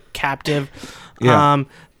like captive. Yeah.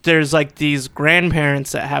 there's like these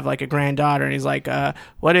grandparents that have like a granddaughter, and he's like,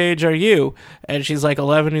 what age are you? And she's like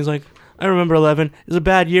 11. He's like, I remember 11. It was a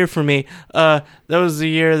bad year for me. That was the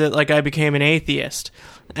year that like I became an atheist.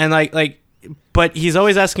 And but he's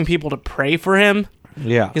always asking people to pray for him.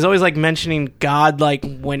 Yeah. He's always like mentioning God like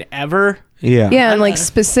whenever. Yeah, and like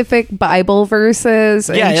specific Bible verses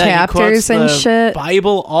and chapters and shit.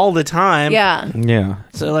 Bible all the time. Yeah.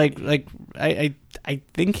 So like I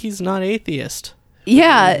think he's not atheist.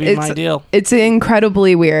 Yeah, That'd be my deal. It's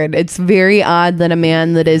incredibly weird. It's very odd that a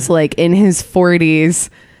man that is like in his 40s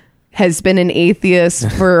has been an atheist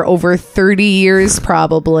for over 30 years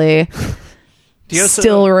probably.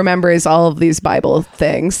 Still remembers all of these Bible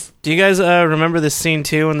things. Do you guys remember this scene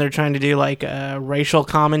too when they're trying to do like racial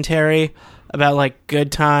commentary about like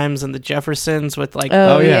Good Times and the Jeffersons with like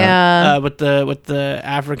with the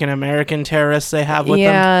African American terrorists they have with them?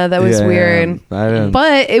 Yeah, that was weird. But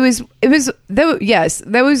that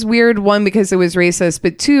was weird, one, because it was racist,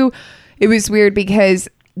 but two, it was weird because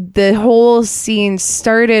the whole scene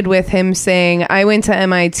started with him saying, I went to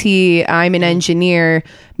MIT, I'm an engineer,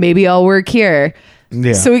 maybe I'll work here.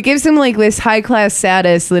 Yeah. So it gives him like this high class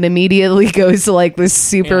status that immediately goes to like this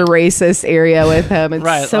super racist area with him.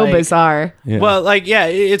 It's so bizarre. Yeah. Well, like,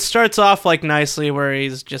 it starts off like nicely where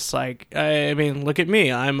he's just like, I mean, look at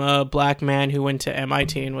me. I'm a black man who went to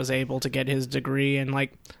MIT and was able to get his degree in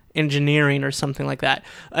like engineering or something like that.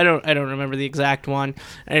 I don't remember the exact one.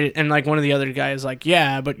 And like one of the other guys like,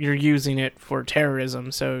 yeah, but you're using it for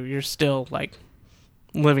terrorism, so you're still like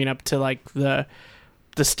living up to like the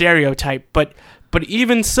stereotype. But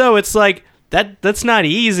even so, it's like that's not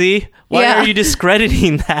easy. Why are you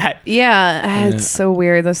discrediting that? Yeah, it's so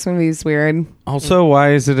weird. This movie's weird. Also,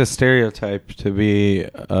 why is it a stereotype to be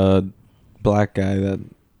a black guy that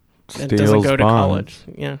doesn't go to college?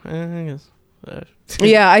 Yeah, I guess.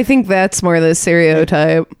 Yeah, I think that's more the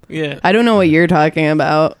stereotype. Yeah, I don't know what you're talking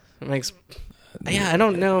about. I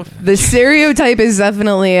don't know. The stereotype is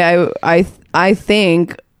definitely, I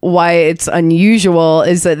think, why it's unusual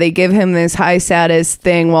is that they give him this high status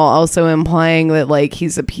thing while also implying that like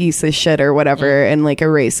he's a piece of shit or whatever in like a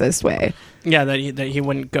racist way. Yeah, that he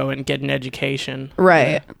wouldn't go and get an education.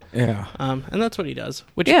 Right. Yeah. And that's what he does,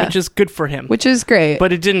 which is good for him. Which is great.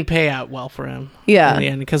 But it didn't pay out well for him. Yeah. In the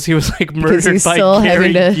end, because he was like murdered by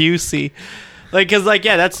Gary Busey. Like, because like,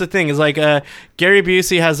 that's the thing is like, Gary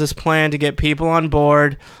Busey has this plan to get people on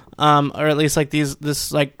board. Or at least like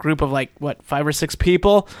this like group of like 5 or 6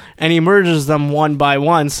 people, and he murders them one by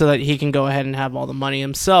one so that he can go ahead and have all the money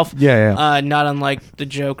himself. Yeah. Not unlike the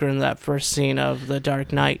Joker in that first scene of The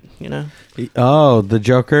Dark Knight, you know. Oh, the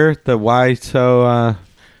Joker, why so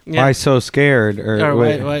scared, or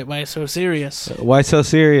why so serious? Why so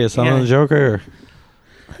serious? I'm the Joker.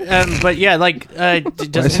 But yeah, like,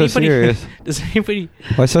 does anybody?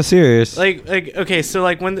 Why so serious? Like, okay, so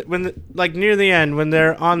like when like near the end when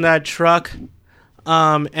they're on that truck,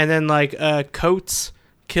 and then like Coates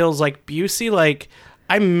kills like Busey, like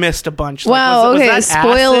I missed a bunch. Wow. Like, okay.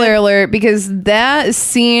 Spoiler alert, because that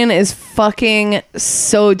scene is fucking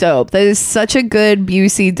so dope. That is such a good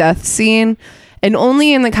Busey death scene. And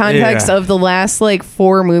only in the context of the last like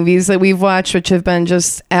 4 movies that we've watched, which have been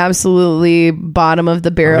just absolutely bottom of the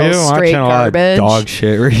barrel, straight garbage, dog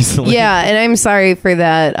shit recently. Yeah, and I'm sorry for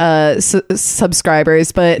that,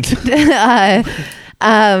 subscribers, but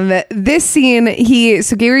this scene,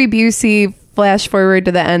 Gary Busey. Flash forward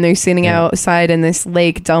to the end, they're sitting outside in this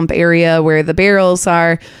lake dump area where the barrels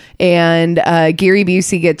are, and Gary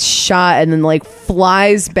Busey gets shot and then like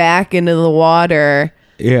flies back into the water.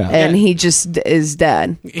 Yeah. And he just is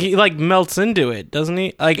dead. He like melts into it, doesn't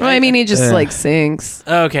he? Like, well, I mean, he just like sinks.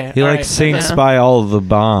 Okay. He like sinks by all the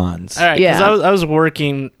bonds. All right. Yeah. I was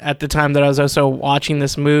working at the time that I was also watching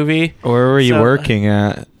this movie. Where were you working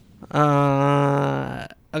at?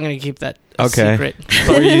 I'm going to keep that a secret.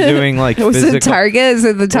 So were you doing like was physical? it Target? Is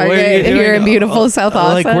it the Target here in beautiful South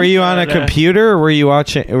Austin? Like, were you on a computer or were you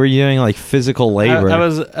doing like physical labor? I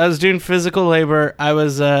was doing physical labor.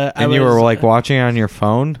 You were like watching on your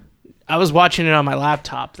phone? I was watching it on my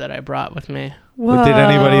laptop that I brought with me. Whoa. Did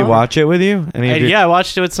anybody watch it with you? I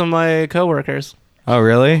watched it with some of my coworkers. Oh,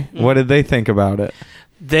 really? What did they think about it?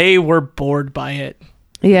 They were bored by it.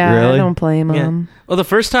 Yeah, really? I don't blame them. Yeah. Well, the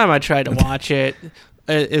first time I tried to watch it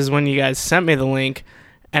is when you guys sent me the link,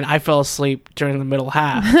 and I fell asleep during the middle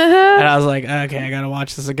half. And I was like, okay, I gotta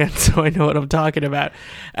watch this again so I know what I'm talking about.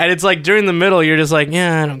 And it's like during the middle, you're just like,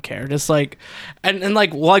 yeah, I don't care. Just like, and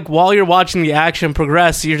like while you're watching the action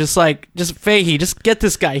progress, you're just like, just Fahey, just get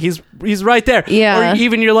this guy. He's right there. Yeah. Or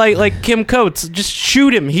even you're like Kim Coates, just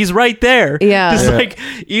shoot him. He's right there. Yeah. Just like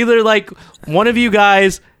either like one of you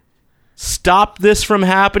guys stop this from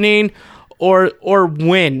happening or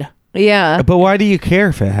win. Yeah. But why do you care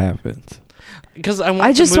if it happens? Because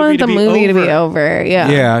I just wanted the movie to be over. Yeah.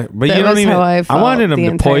 Yeah, but That you don't was even. how I I felt wanted them the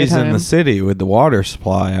to entire poison time. the city with the water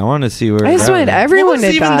supply. I want to see where. I just wanted everyone What was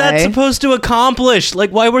to even that die. supposed to accomplish?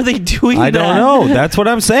 Like, why were they doing that? I don't know. That's what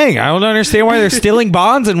I'm saying. I don't understand why they're stealing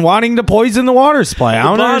bonds and wanting to poison the water supply. I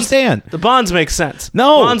don't understand. The bonds make sense.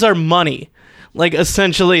 No. Bonds are money. Like,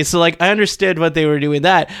 essentially. So, like, I understood what they were doing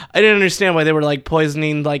that. I didn't understand why they were, like,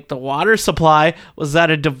 poisoning, like, the water supply. Was that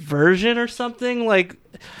a diversion or something? Like,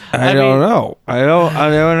 I don't know. I don't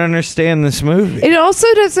understand this movie. It also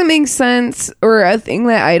doesn't make sense, or a thing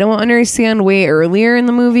that I don't understand way earlier in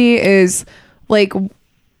the movie is, like,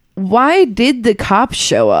 why did the cops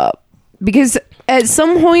show up? Because at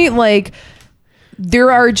some point, like,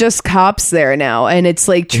 there are just cops there now, and it's,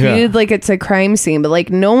 like, treated like it's a crime scene, but,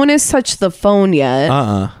 like, no one has touched the phone yet.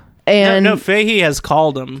 And no, Fahey has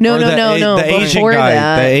called him. No. The Asian Before guy,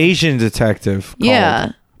 that, the Asian detective.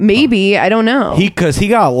 yeah, maybe, I don't know. Because he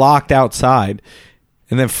got locked outside,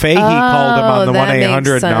 and then Fahey called him on the that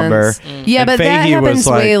 1-800 makes number. sense. Yeah, and but that Fahey was happens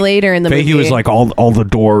like- way later in the movie. Fahey was like, all the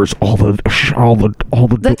doors, all the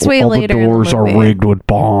That's way later in the doors are movie. rigged with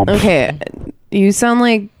bombs. Okay, you sound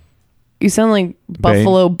like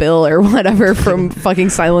Buffalo Bill or whatever from fucking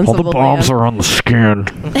Silence All of the the bombs Lambs. are on the skin.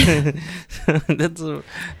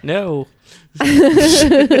 No.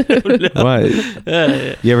 What?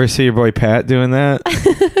 You ever see your boy Pat doing that?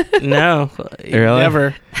 No. Really?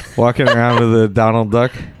 Never. Walking around with a Donald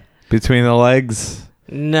Duck between the legs,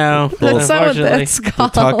 No. That's not what unfortunately. that's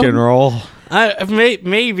called. tuck and roll.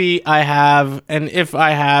 Maybe I have, and if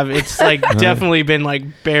I have, it's like definitely been like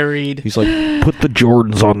buried, He's like, put the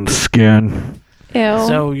Jordans on the skin. Ew.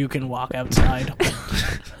 so you can walk outside.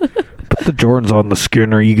 Put the Jordans on the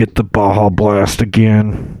skin, or you get the Baja Blast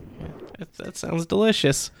again. That sounds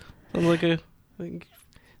delicious. Sounds like it's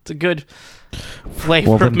a good flavor.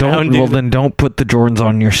 Well, then Mountain Dew. don't put the Jordans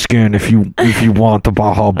on your skin if you want the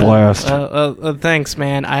Baja Blast. Thanks,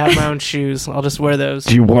 man. I have my own shoes. I'll just wear those.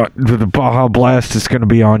 Do you want the Baja Blast is going to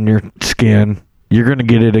be on your skin? You're going to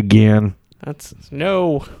get it again. That's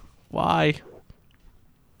no. Why?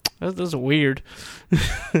 That's weird.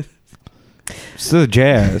 It's the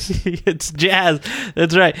jazz. It's jazz.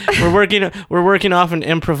 That's right. We're working off an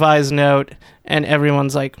improvised note, and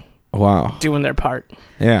everyone's like Wow. doing their part.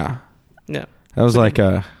 Yeah. Yeah, That was like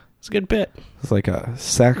a good bit.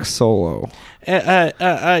 sax solo. How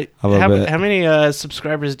bit. many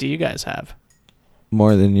subscribers do you guys have?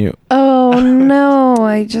 More than you. Oh no!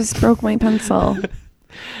 I just broke my pencil.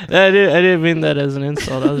 I didn't mean that as an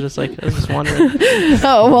insult. I was just wondering.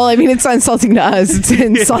 Oh well, I mean it's not insulting to us; it's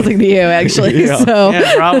insulting to you, actually. Yeah. So,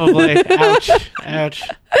 Yeah, probably. Ouch.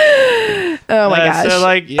 oh my gosh!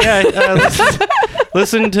 So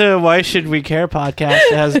listen to Why Should We Care podcast.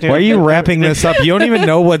 It has new- Why are you wrapping this up? You don't even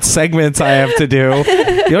know what segments I have to do.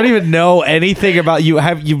 You don't even know anything about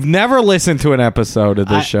you've never listened to an episode of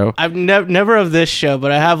this show. I've never of this show,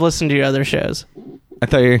 but I have listened to your other shows.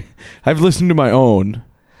 I've listened to my own.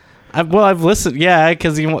 I've listened, yeah,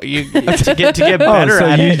 because you to get better so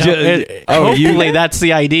at you it. Hopefully, that's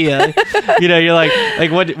the idea. You're like,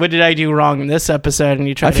 what did I do wrong in this episode? And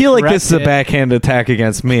you try. I feel like this is a correct it. backhand attack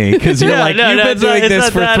against me because you're you've been doing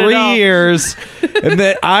this for 3 years, and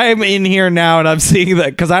that I'm in here now and I'm seeing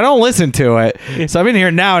that because I don't listen to it, so I'm in here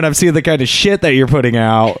now and I'm seeing the kind of shit that you're putting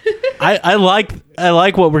out. I like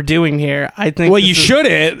what we're doing here. I think. Well, you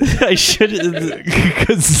shouldn't. I should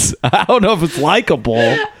because I don't know if it's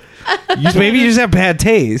likable. Maybe you just have bad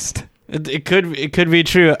taste. It could be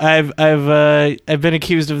true. I've been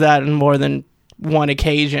accused of that on more than one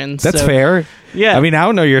occasion. That's so, fair. Yeah. I mean, I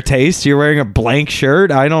don't know your taste. You're wearing a blank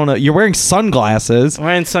shirt. I don't know. You're wearing sunglasses. I'm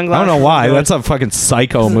wearing sunglasses. I don't know why. That's a fucking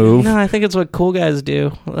psycho move. No, I think it's what cool guys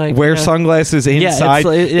do. Like Wear sunglasses inside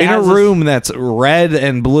it in a has room that's red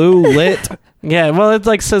and blue lit. Yeah, well, it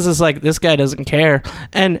like says it's like this guy doesn't care,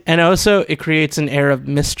 and also it creates an air of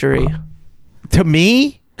mystery. To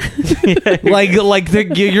me,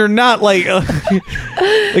 you're not like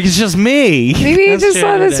it's just me. Maybe you That's just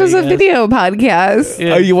thought true, this was I a guess. video podcast.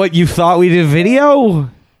 Yeah. Are you thought we did video?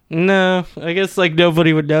 No, I guess like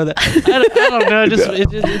nobody would know that. I don't know.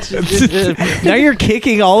 It's just Now you're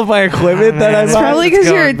kicking all of my equipment that I It's It's bought. probably It's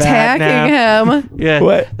because you're going bad attacking him. yeah.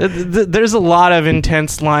 What? There's a lot of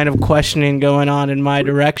intense line of questioning going on in my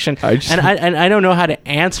direction, and I don't know how to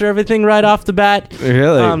answer everything right off the bat.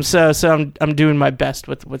 Really? So I'm doing my best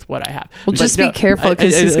with what I have. Well, But just no, be careful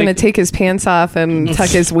because he's going to take his pants off and tuck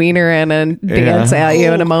his wiener in and dance Yeah. at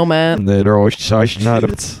you in a moment. Well,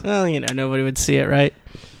 Well, nobody would see it, right?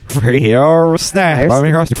 Free or snap. Let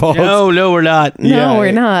me cross the balls. No, we're not. No, Yeah.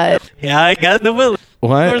 we're not. Yeah, I got the will.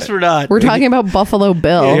 What? Of course we're not. We're talking about Buffalo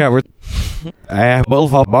Bill. Yeah, we're. Bull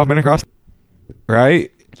bombing across.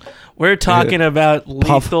 Right? We're talking about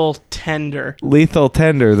Lethal Tender. Lethal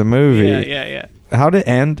Tender, the movie. Yeah. How'd it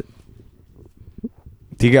end?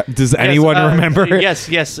 Does anyone remember?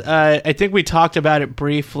 Yes. I think we talked about it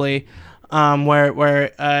briefly.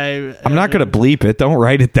 Where I'm not gonna bleep it. Don't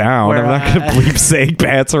write it down. Where, I'm not gonna bleep saying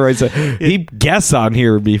Pat's or he guessed on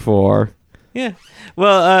here before. Yeah.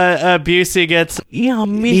 Well, Busey gets. Yeah,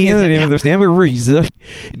 me. He doesn't even understand the reason.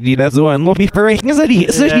 He doesn't want to be for it.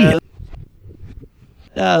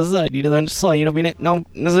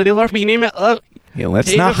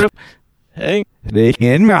 Let's not. Hey. They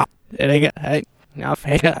can mouth. Hey. Now,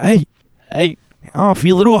 Hey. Oh,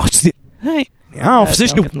 feel it lost. Hey. Ja,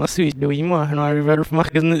 precies. Doe je maar. Nou, je verder van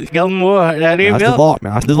geld more. Daar Naast de law.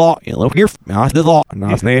 Naast de law. Je loopt hier. Naast de law.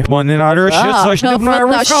 Naast de one in other shit. Zoals je het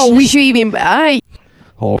maar Ai.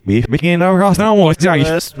 Hobby. Begin nou gast nou wat zeg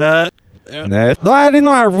je. Nee, daar in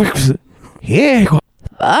naar. Yeah.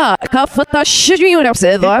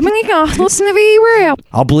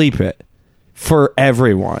 I'll bleep it for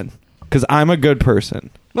everyone because I'm a good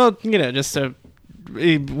person. Well, just so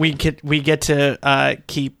we get to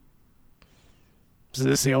keep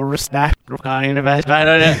this overstack kind of. I'll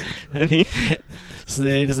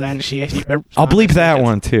bleep that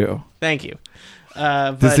one too. Thank you.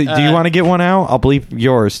 Do you want to get one out? I'll bleep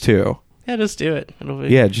yours too. Yeah, just do it.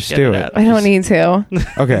 Just do it. I don't need to.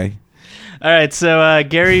 Okay. All right, so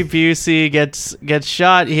Gary Busey gets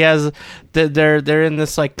shot. He has they're in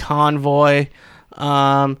this like convoy.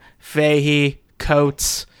 Fahey,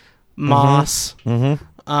 Coates, Moss,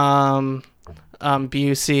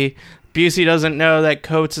 Busey. Busey doesn't know that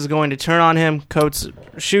Coates is going to turn on him. Coates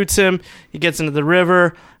shoots him. He gets into the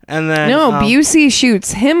river, and then Busey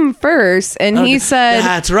shoots him first, and he said,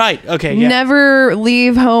 "That's right. Okay, yeah. Never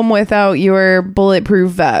leave home without your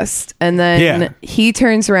bulletproof vest." And then he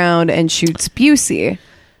turns around and shoots Busey.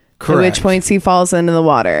 Correct. At which point he falls into the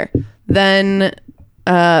water. Then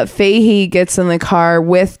Fahey gets in the car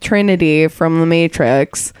with Trinity from The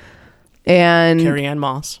Matrix. And Carrie-Anne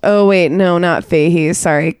Moss. Oh wait, no, not Fahey.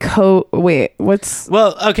 Sorry, what's?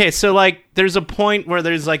 Well, okay, so like, there's a point where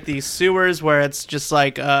there's like these sewers where it's just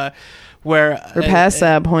like where we're past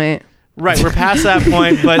that point. Right, we're past that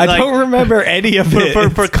point, but I don't remember any of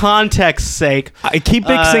it. For context's sake, I keep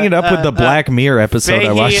mixing it up with the Black Mirror episode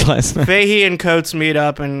I watched last night. Fahey and Coates meet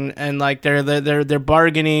up and like they're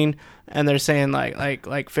bargaining. And they're saying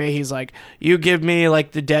like Fahey's like, you give me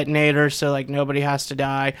like the detonator so like nobody has to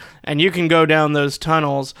die, and you can go down those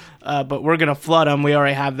tunnels, but we're gonna flood them. We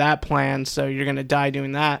already have that plan, so you're gonna die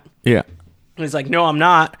doing that. Yeah. And he's like, no, I'm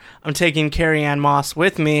not. I'm taking Carrie-Anne Moss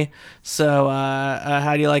with me. So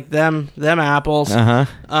how do you like them apples?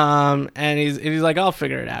 And he's like, I'll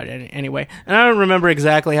figure it out anyway. And I don't remember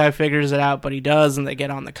exactly how he figures it out, but he does, and they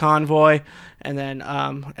get on the convoy. And then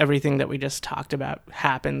everything that we just talked about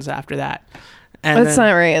happens after that. And That's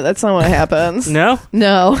not right. That's not what happens. No?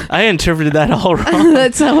 No. I interpreted that all wrong.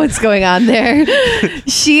 That's not what's going on there.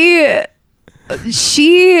 She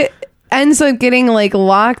ends up getting like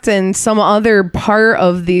locked in some other part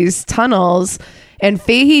of these tunnels, and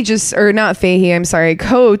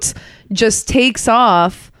Coates just takes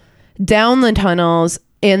off down the tunnels,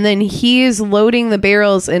 and then he is loading the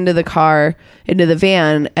barrels into the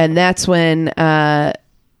van, and that's when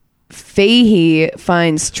Fahey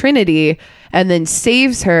finds Trinity and then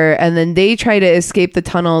saves her, and then they try to escape the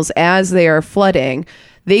tunnels as they are flooding.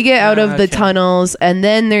 They get out of the tunnels, and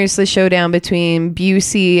then there's the showdown between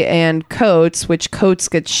Busey and Coates, which Coates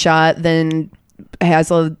gets shot, then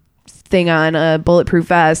has a thing on, a bulletproof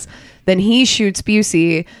vest. Then he shoots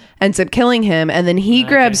Busey, ends up killing him, and then he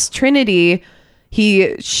grabs Trinity.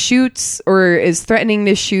 He shoots or is threatening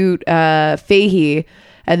to shoot Fahey,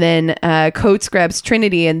 and then Coates grabs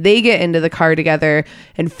Trinity, and they get into the car together,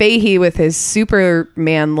 and Fahey with his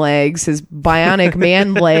Superman legs, his bionic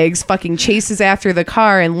man legs, fucking chases after the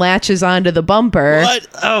car and latches onto the bumper. What?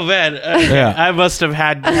 Oh man, I must have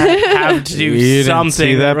had to do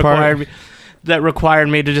something that required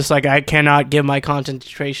me to just like, I cannot give my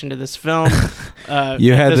concentration to this film.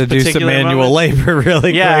 You had to do some manual labor really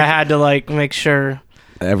quick. Yeah, I had to like make sure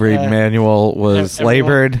every manual was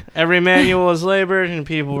labored. Every manual was labored, and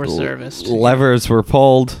people were serviced. Levers were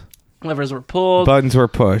pulled. Buttons were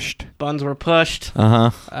pushed.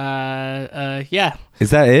 Yeah.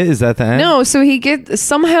 Is that it? Is that the end? No, so he gets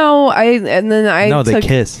somehow No, they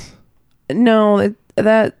kiss. No,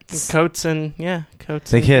 that's Coates and they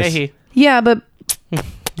kiss. Fahey. Yeah, but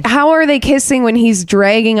how are they kissing when he's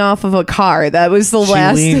dragging off of a car? That was the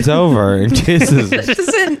last. She leans over and kisses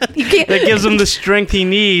him. You can't. That gives him the strength he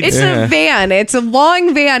needs. It's a van. It's a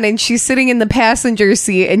long van, and she's sitting in the passenger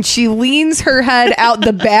seat, and she leans her head out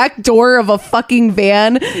the back door of a fucking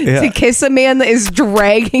van to kiss a man that is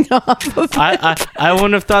dragging off of I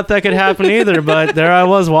wouldn't have thought that could happen either, but there I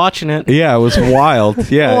was watching it. Yeah, it was wild.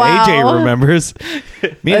 Yeah, Wow. AJ remembers.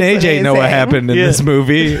 Me and That's AJ know what amazing. happened in this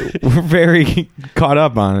movie. We're very caught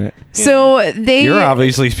up on it. So they You're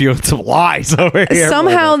obviously spewing some lies over here.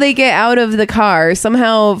 somehow they get out of the car.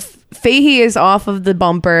 Somehow Fahey is off of the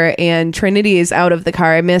bumper and Trinity is out of the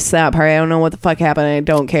car. I missed that part. I don't know what the fuck happened. I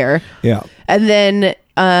don't care. Yeah. And then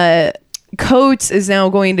Coates is now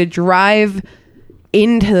going to drive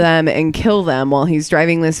into them and kill them while he's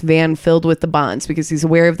driving this van filled with the bonds because he's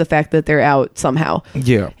aware of the fact that they're out somehow.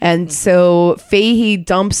 Yeah. And so Fahey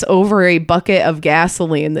dumps over a bucket of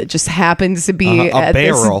gasoline that just happens to be A at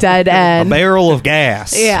barrel. this dead end. A barrel of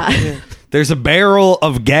gas. Yeah. There's a barrel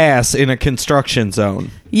of gas in a construction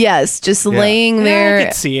zone. Yes, just laying there. I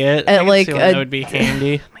could see it. at I could like see why a- that would be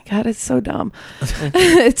handy. Oh my God, it's so dumb.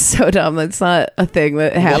 It's so dumb. That's not a thing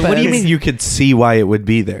that happens. What do you mean you could see why it would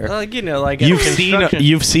be there? Like, you know, like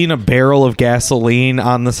You've seen a barrel of gasoline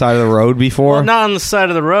on the side of the road before? Well, not on the side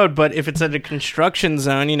of the road, but if it's at a construction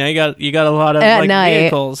zone, you know, you got a lot of At like night.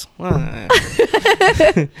 vehicles. Well,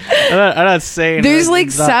 I'm not saying There's that like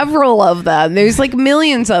it's not- several of them. There's like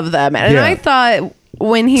millions of them. And Yeah. I thought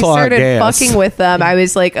when he It's a lot of started gas. fucking with them, I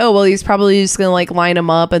was like, oh, well, he's probably just going to like line them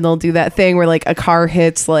up and they'll do that thing where like a car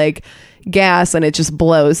hits like gas and it just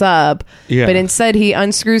blows up. Yeah. But instead he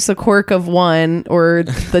unscrews the cork of one or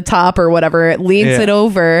the top or whatever, leans Yeah. it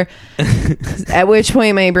over. At which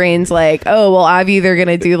point my brain's like, oh, well, I'm either going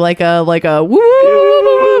to do like a woo,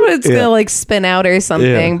 it's Yeah. going to like spin out or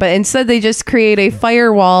something. Yeah. But instead they just create a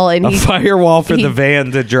firewall and A firewall for he- the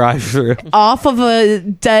van to drive through. off of a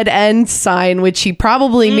dead end sign, which he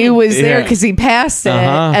probably knew was there Yeah. because he passed it.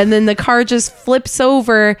 Uh-huh. And then the car just flips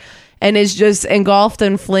over and is just engulfed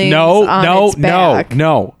in flames on its back.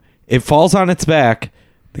 No. It falls on its back.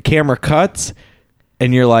 The camera cuts,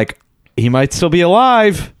 and you're like, he might still be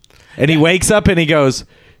alive. And he wakes up and he goes,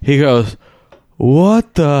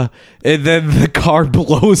 what the? And then the car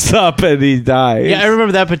blows up and he dies. Yeah, I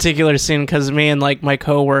remember that particular scene because me and like my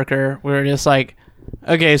coworker, we were just like,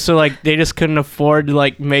 okay, so like they just couldn't afford to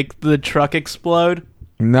like make the truck explode.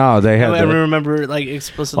 No, they had I to. remember like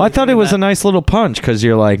explicitly. Well, I thought it thinking was that. a nice little punch because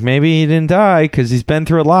you're like, maybe he didn't die because he's been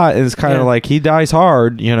through a lot. And it's kind of Yeah. like he dies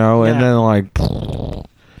hard, you know, and Yeah. then like,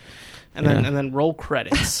 and then roll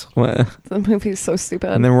credits. and The movie's so stupid.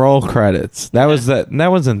 then roll credits. That was that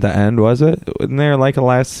wasn't the end, was it? Wasn't there like a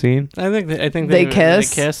last scene? I think They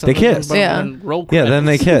kiss? They kiss. Yeah. Roll Yeah, credits. then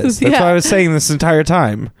they kiss. That's Yeah. what I was saying this entire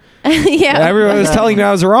time. Yeah. Everyone was telling me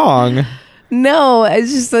I was wrong. No,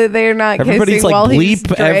 it's just that they're not Everybody's kissing like, while he's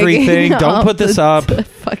bleep dragging everything. Don't off put this the up.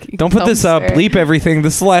 fucking Don't put this up. dumpster. Bleep everything.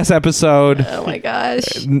 This is the last episode. Oh my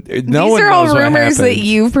gosh. No These one are all knows what rumors that happened.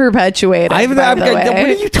 you've perpetuated. What by the way. are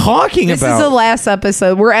you talking This about? is the last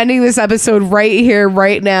episode. We're ending this episode right here,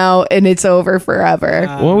 right now, and it's over forever.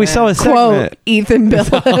 Well, we still have a Quote segment. Ethan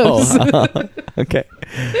Billips. Oh, okay.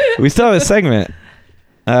 We still have a segment.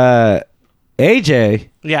 AJ,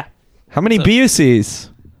 Yeah, how many Buseys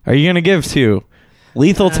are you going to give to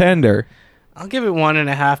Lethal Tender? I'll give it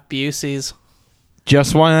 1.5 Buseys.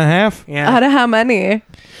 Just 1.5? Yeah, Out of how many?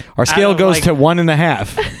 Our scale don't goes like- to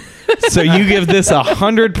 1.5. So you give this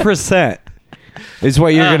 100%. Is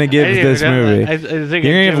what you're going to give this movie. I think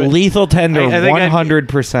You're going to give Lethal Tender I think I'd-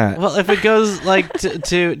 100%. Well, if it goes like to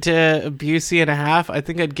Busey and a half, I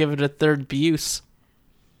think I'd give it a third Buse.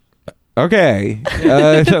 Okay.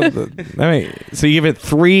 So you give it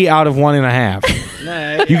 3 out of 1.5.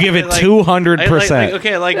 Nah, You give it 200%.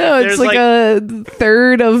 Okay, like No, it's there's like a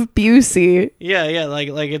third of Busey. yeah, like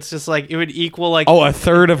it's just like it would equal like Oh, a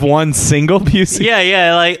third of one single Busey?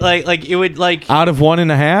 yeah, like it would like Out of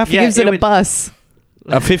 1.5? He Yeah, gives it it a would- bus.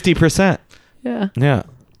 A 50%. Yeah. Yeah.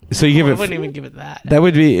 So you I give wouldn't it. even give it that. That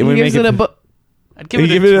would be. It He would gives make it it. a I'd give You it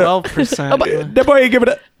give a it a- 12%. That boy, you give it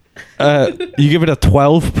a. You give it a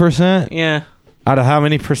 12%. Yeah, Out of how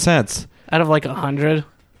many percents? out of like 100.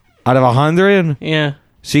 Out of 100. Yeah,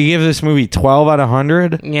 So you give this movie 12 out of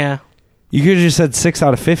 100. yeah. You could have just said 6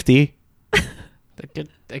 out of 50.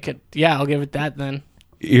 They could. Yeah, I'll give it that then.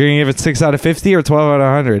 You're gonna give it 6 out of 50 or 12 out of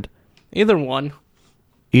 100. Either one.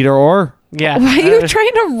 Either or. Yeah. Why are you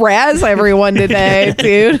trying to razz everyone today,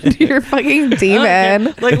 dude? You're a fucking demon.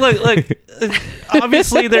 Okay. Like, look.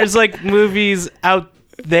 Obviously, there's like movies out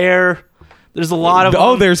there There's a lot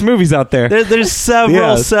of there's movies out there. There's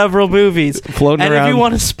several movies floating and around. If you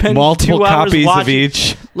want to spend multiple 2 hours copies watching, of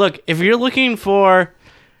each. Look, if you're looking for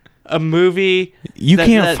a movie, you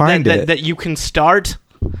can't find it that you can start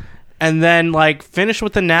and then like finish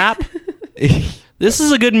with a nap. This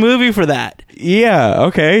is a good movie for that. Yeah.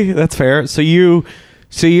 Okay, that's fair. So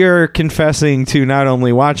you're confessing to not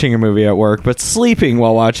only watching a movie at work, but sleeping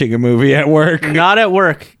while watching a movie at work. Not at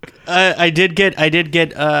work. I did get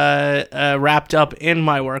wrapped up in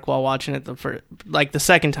my work while watching it the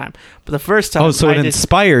second time, but the first time. Oh, so it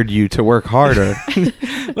inspired you to work harder.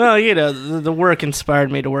 Well, the work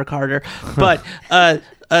inspired me to work harder, but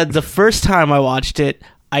the first time I watched it,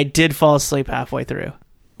 I did fall asleep halfway through.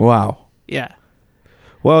 Wow. Yeah.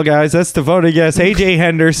 Well, guys, that's the voting guest, AJ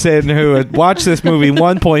Henderson, who had watched this movie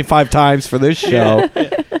 1.5 times for this show.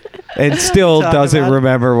 And still doesn't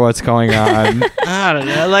remember what's going on. I don't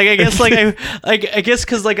know. Like, I guess, I guess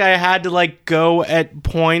because like I had to like go at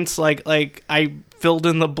points, like I filled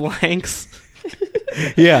in the blanks.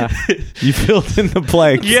 Yeah, you filled in the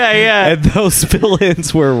blanks. Yeah. And those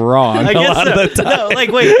fill-ins were wrong. I guess a lot of the time. No,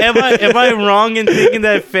 like, wait, am I wrong in thinking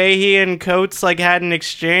that Fahey and Coates like had an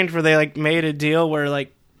exchange where they like made a deal where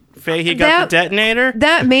like Fahey got the detonator?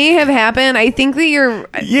 That may have happened. I think that you're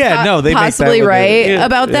they possibly make that right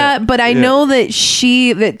about that, but I know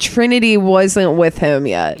that Trinity wasn't with him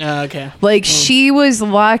yet. Okay. Like she was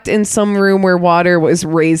locked in some room where water was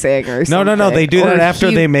raising or something. No. They do that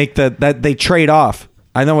after they make that they trade off.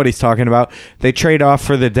 I know what he's talking about. They trade off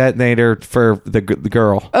for the detonator for the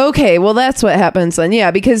girl. Okay, well that's what happens then.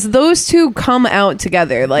 Yeah, because those two come out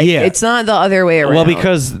together. Like it's not the other way around. Well,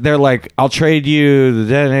 because they're like, I'll trade you the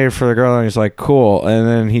detonator for the girl, and he's like, cool. And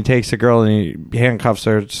then he takes the girl and he handcuffs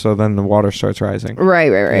her, so then the water starts rising. Right.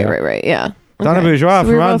 Yeah. Donna Okay. Bourgois So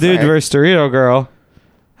from Mountain Dude versus Dorito Girl.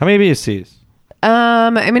 How many BSCs?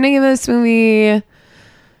 I'm gonna give this movie.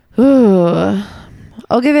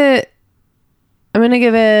 I'm gonna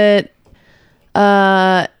give it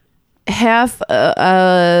half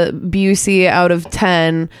Busey out of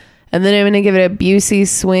 10, and then I'm gonna give it a Busey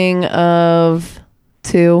swing of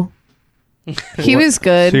 2. He was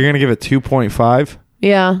good. So you're gonna give it 2.5?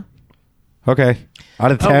 Yeah. Okay.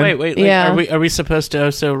 Out of 10? Oh, wait. Yeah. Are we supposed to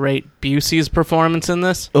also rate Busey's performance in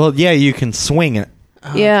this? Well, yeah, you can swing it.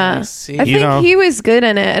 Yeah. I see. I think he was good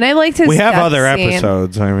in it, and I liked his We have death other scene.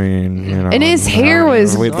 episodes. I mean, And his hair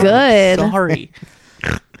was good. Sorry.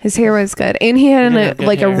 His hair was good, and he had Good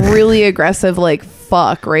a hair. really aggressive like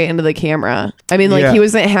fuck right into the camera. I mean, like Yeah. he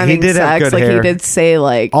wasn't having He did have sex, good like hair. he did say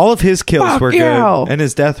like All of his kills Fuck were you. good, and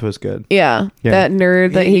his death was good. yeah, that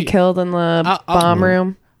nerd that he killed in the bomb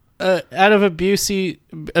room. Out of a Busey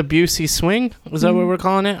swing, was that what we're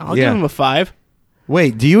calling it? I'll give him a 5.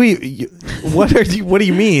 Wait, do you? What do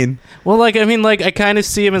you mean? Well, like I mean, like I kind of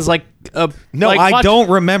see him as like a No, like, I watch- don't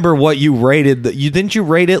remember what you rated. Didn't you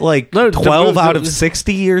rate it like No, 12 out of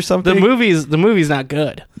 60 or something? The movie's not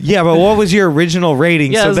good. Yeah, but what was your original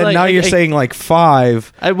rating? Yeah, it So was then like- now you're saying like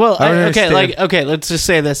 5. I don't understand. let's just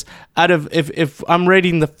say this. Out of if I'm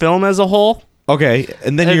rating the film as a whole, Okay,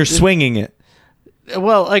 and then you're swinging it.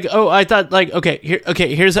 well, like I thought like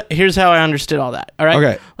here's how I understood all that. All right,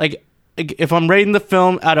 Okay. like if I'm rating the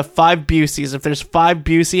film out of 5 Buseys, if there's 5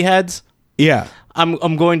 Busey heads, Yeah.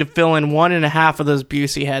 I'm going to fill in 1.5 of those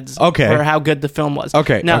Busey heads. Okay. For how good the film was.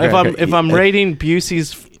 Okay, Now okay, if I'm rating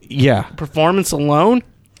Busey's Yeah. performance alone,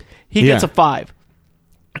 he gets Yeah. a 5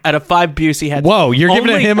 out of 5 Busey heads. Whoa, you're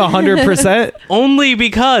giving him 100%? Only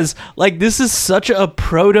because like this is such a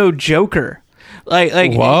proto Joker.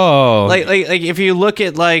 Like Whoa. like if you look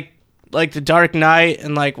at like the Dark Knight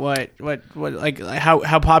and like what like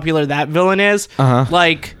how popular that villain is,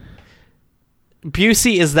 like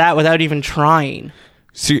Busey is that without even trying.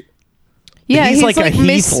 So, Yeah, he's like a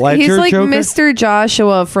Heath Ledger He's like Joker? Mr.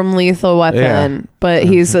 Joshua from Lethal Weapon, Yeah. but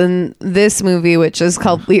he's in this movie, which is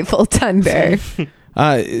called Lethal Tender.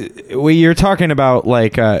 you're talking about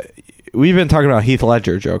like we've been talking about Heath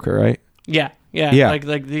Ledger Joker, right? Yeah. Yeah.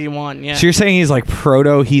 Like the one. Yeah. So you're saying he's like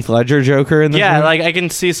proto Heath Ledger Joker in this Yeah, movie? like I can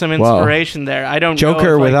see some inspiration there. I don't know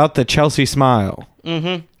Joker if, like, without the Chelsea smile.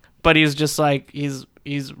 but he's just like he's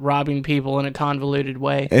robbing people in a convoluted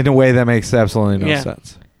way. In a way that makes absolutely no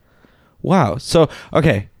sense. Wow. So,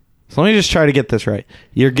 okay. So let me just try to get this right.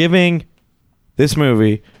 You're giving this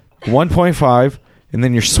movie 1.5, and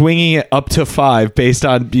then you're swinging it up to 5 based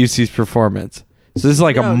on Busey's performance. So this is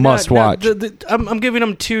like a must watch. I'm giving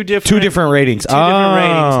them two different ratings. Two different ratings.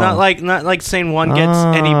 Not like saying one gets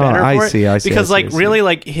any better for it. I see. Because really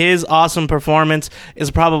like his awesome performance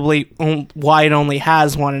is probably why it only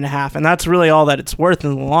has 1.5, and that's really all that it's worth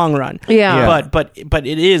in the long run. Yeah. But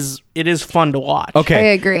it is fun to watch. Okay.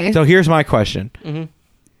 I agree. So here's my question. Mm-hmm.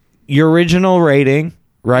 Your original rating,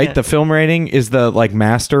 right? Yeah. The film rating is the like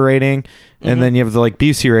master rating, and then you have the like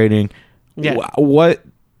Busey rating. Yeah. What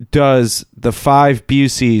does the 5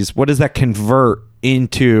 Buseys, what does that convert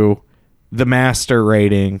into the master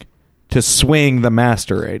rating to swing the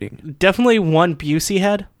master rating? Definitely 1 Busey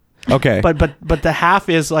head. Okay. But the half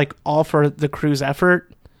is like all for the crew's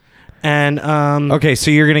effort. And okay, so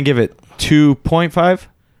you're going to give it 2.5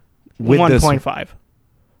 with 1.5.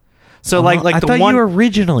 So like I the thought one you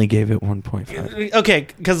originally gave it 1.5. Okay,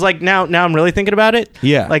 because like now I'm really thinking about it.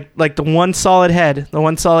 Yeah. Like the one solid head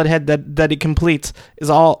that it completes is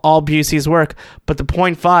all Busey's work, but the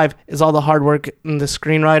 0.5 is all the hard work and the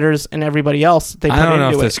screenwriters and everybody else they put into it. I don't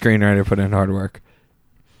know if the screenwriter put in hard work.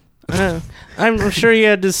 I'm sure he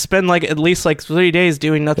had to spend like at least like 3 days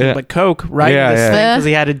doing nothing but coke, right? Yeah. Because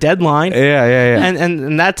he had a deadline. Yeah.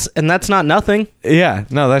 And that's not nothing. Yeah,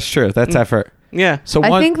 no, that's true. That's effort. Yeah. So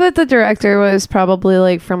I think that the director was probably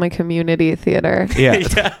like from a community theater. Yeah.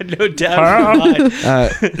 Yeah, no doubt.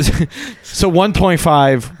 So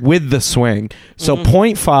 1.5 with the swing. So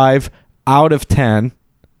 0.5 out of 10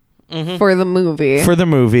 For the movie. for the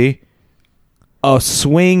movie. A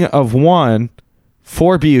swing of 1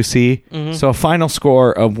 for Busey. So a final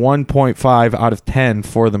score of 1.5 out of 10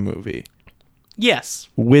 for the movie Yes.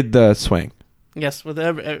 with the swing. Yes, with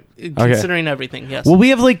considering everything. Yes. Well, we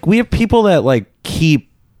have people that like keep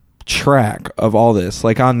track of all this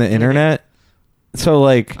like on the internet. So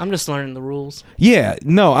like I'm just learning the rules. yeah,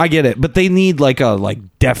 no, I get it, but they need like a like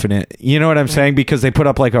definite, you know what I'm saying? Because they put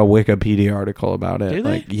up like a Wikipedia article about it. Do they?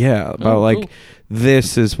 Like yeah, about Oh, like cool.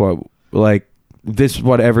 this is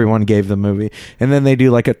what everyone gave the movie, and then they do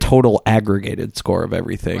like a total aggregated score of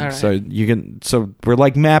everything. All right. So we're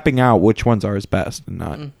like mapping out which ones are his best and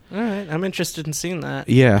not. All right, I'm interested in seeing that.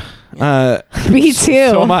 Yeah. Me too.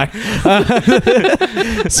 So am I.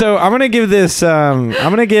 So I'm gonna give this. I'm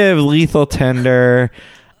gonna give Lethal Tender.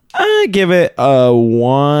 I give it a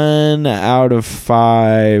 1 out of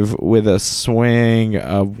 5 with a swing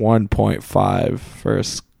of 1.5 for a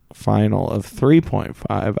final of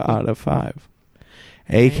 3.5 out of 5,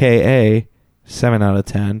 aka 7 out of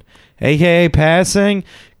 10, aka passing.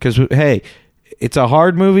 Because hey, it's a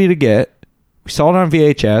hard movie to get. We saw it on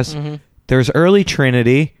VHS. There's Early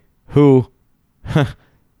Trinity, who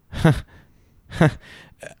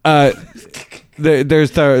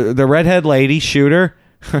there's the redhead lady shooter,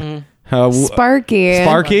 Sparky.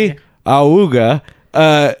 Auga.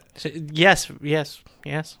 Yes.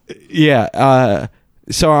 Yeah.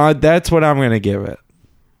 So that's what I'm gonna give it.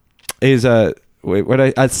 Is a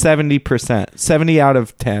 70%, 70 out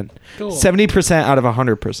of 10, Cool. 70% out of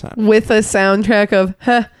 100%. With a soundtrack of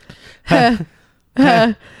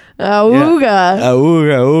Auga.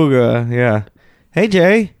 Auga. Yeah. Hey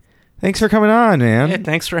Jay, thanks for coming on, man. Yeah,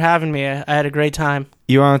 thanks for having me. I had a great time.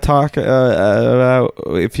 You want to talk about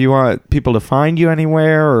if you want people to find you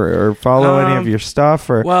anywhere or follow any of your stuff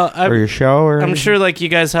or your show or I'm anything? sure like you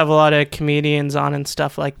guys have a lot of comedians on and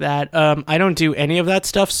stuff like that. I don't do any of that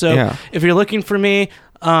stuff. So if you're looking for me,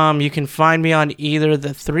 you can find me on either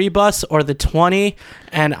the 3 bus or the 20,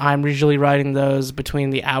 and I'm usually riding those between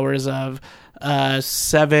the hours of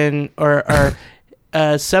 7 or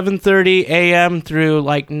 7:30 a.m. through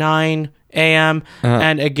like 9 a.m.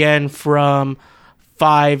 and again from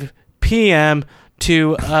 5 p.m.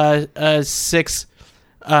 to 6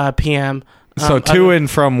 p.m. So to and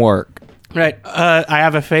from work. Right. I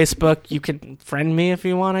have a Facebook. You can friend me if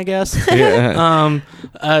you want, I guess. Yeah.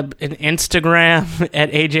 An Instagram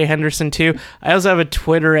at AJ Henderson 2. I also have a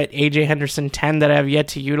Twitter at AJ Henderson 10 that I have yet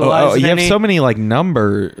to utilize. Oh, you have so many like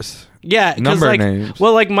numbers. Yeah, number like, names.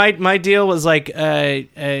 Well, like my deal was like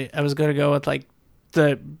I was gonna go with like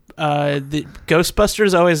the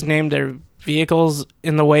Ghostbusters always named their vehicles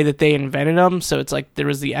in the way that they invented them. So it's like there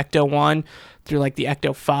was the Ecto 1 through like the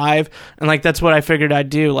Ecto 5, and like that's what I figured I'd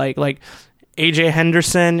do. Like AJ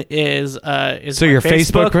Henderson is so your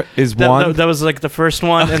Facebook is one. That was like the first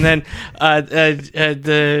one, and then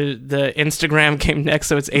the Instagram came next,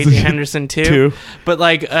 so it's AJ Henderson 2. But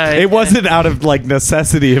like it wasn't out of like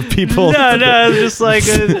necessity of people. No, it's just like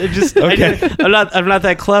okay. I'm not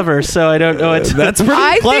that clever, so I don't know. That's pretty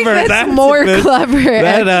I clever. think that's more clever.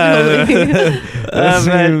 Actually.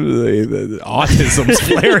 Autism's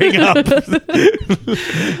flaring up.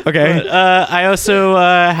 Okay. I also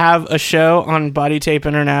have a show show on Body Tape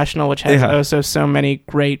International, which has also so many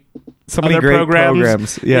great great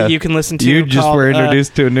programs. Yeah, that you can listen to. You just were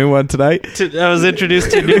introduced to a new one tonight. I was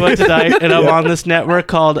introduced to a new one tonight, and I'm on this network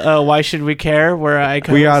called Why Should We Care, where I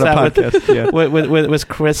we are a podcast with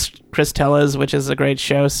Chris Tellas, which is a great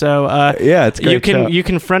show. So it's a great show. You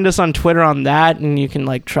can friend us on Twitter on that, and you can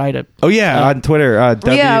like try to. Oh yeah, on Twitter.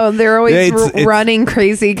 They're always running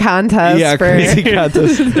crazy contests. Yeah, crazy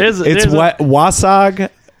contests. It's WASOG.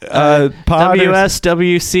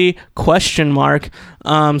 WSWC ?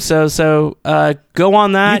 So go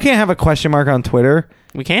on that. You can't have a question mark on Twitter.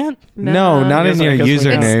 We can't. No, not in your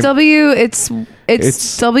username.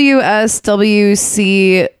 It's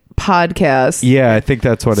WSWC podcast. Yeah, I think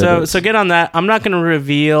that's what it is. So get on that. I'm not going to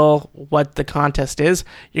reveal what the contest is.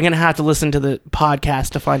 You're going to have to listen to the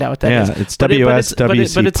podcast to find out what that is. Yeah, it's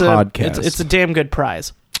WSWC podcast. It's a damn good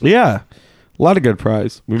prize. Yeah. A lot of good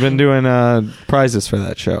prize. We've been doing prizes for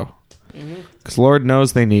that show. Because Lord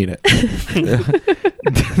knows they need it.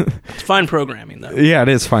 It's fine programming, though. Yeah, it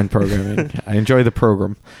is fine programming. I enjoy the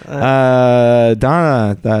program. Donna,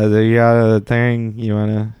 you got a thing you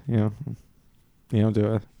want to, do it? You want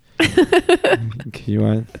to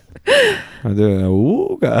do it?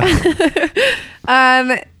 Ooh, God.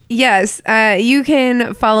 Yes, you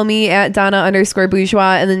can follow me at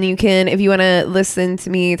Donna_Bourgois, and then you can, if you want to listen to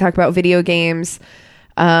me talk about video games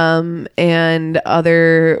and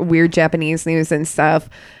other weird Japanese news and stuff,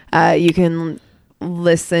 you can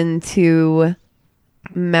listen to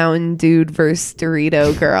Mountain Dude versus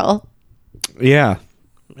Dorito Girl. Yeah.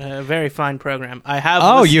 Very fine program. I have.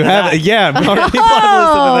 Oh, you have? Yeah, more people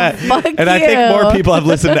have listened to that, and I think more people have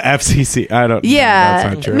listened to FCC. I don't. Yeah,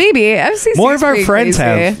 that's not true. Maybe FCC. More of our friends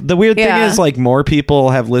crazy. have. The weird thing is, like, more people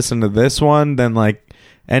have listened to this one than like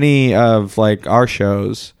any of like our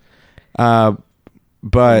shows. But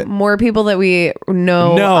more people that we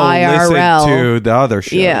know IRL listen to the other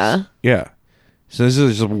shows. Yeah. So this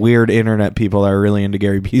is just weird internet people that are really into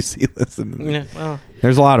Gary Busey listening. Yeah, well.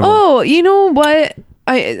 There's a lot of them. Oh, you know what?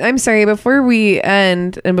 I'm sorry, before we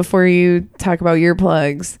end and before you talk about your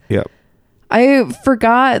plugs. Yep. I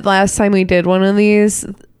forgot last time we did one of these.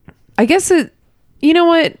 I guess it, you know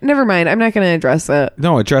what? Never mind. I'm not going to address it.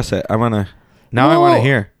 No, address it. I want to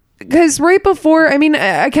hear. Because right before, I mean,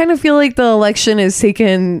 I kind of feel like the election has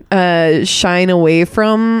taken shine away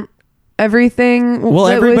from everything. Well,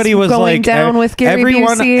 everybody was going like, down with Gary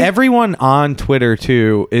Busey. Everyone on Twitter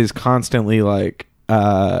too is constantly like,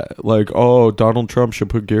 oh, Donald Trump should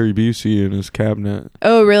put Gary Busey in his cabinet.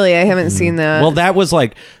 Oh, really? I haven't seen that. Well, that was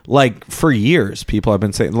like for years, people have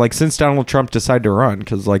been saying, like, since Donald Trump decided to run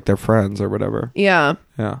because like they're friends or whatever. Yeah.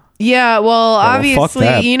 Yeah. Yeah. Well,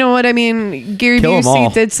 obviously, you know what I mean. Gary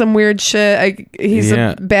Busey did some weird shit. He's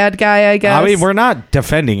a bad guy, I guess. I mean, we're not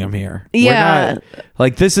defending him here. Yeah.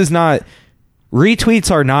 This is not. Retweets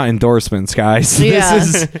are not endorsements, guys. Yeah.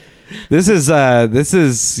 This is,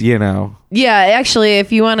 Yeah, actually,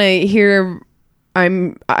 if you want to hear,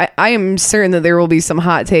 I am certain that there will be some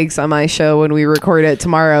hot takes on my show when we record it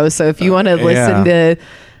tomorrow. So if you want to listen to,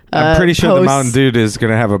 I'm pretty sure the Mountain Dude is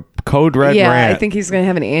going to have a code red rant. I think he's going to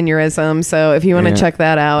have an aneurysm. So if you want to check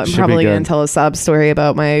that out, I'm probably going to tell a sob story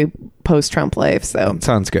about my post-Trump life. So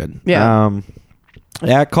sounds good. Yeah.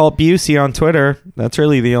 Call Busey on Twitter. That's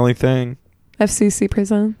really the only thing. FCC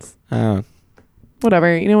presents.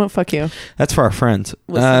 Whatever. You know what? Fuck you. That's for our friends.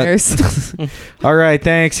 Listeners. All right.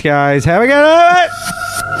 Thanks, guys. Have a good night.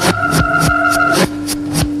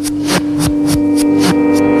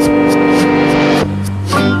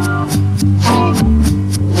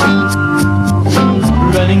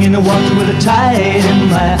 Running in the water with a tide in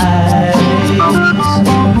my eyes.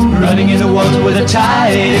 Running in the water with a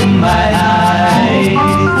tide in my eyes.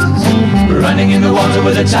 Running in the water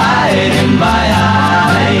with a tide in my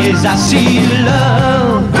eyes. I see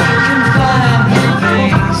love. I can find the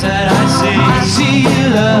things that I see. I see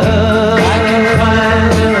love. I can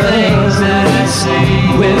find the things that I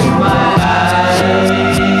see with my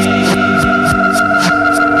eyes.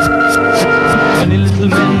 Funny little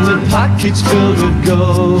men with pockets filled with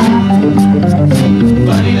gold.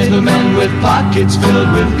 Funny little men with pockets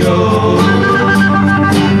filled with gold.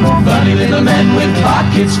 Funny little men with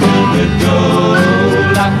pockets filled with gold.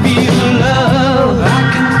 I feel love. I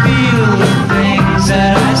can feel the things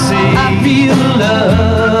that I see. I feel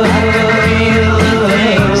love. I can feel the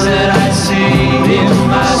things that I see in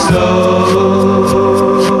my soul.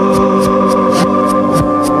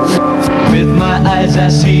 With my eyes I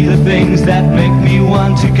see the things that make me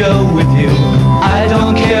want to go with you. I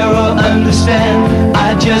don't care or understand,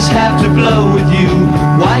 I just have to blow with you.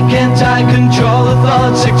 Why can't I control the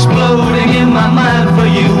thoughts exploding in my mind for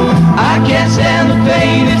you? I can't stand the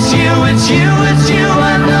pain. It's you, it's you, it's you.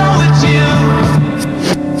 I know it's you.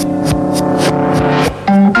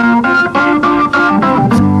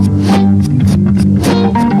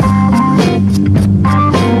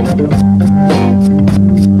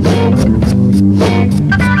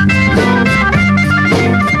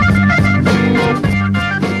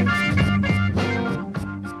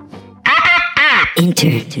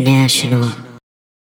 International.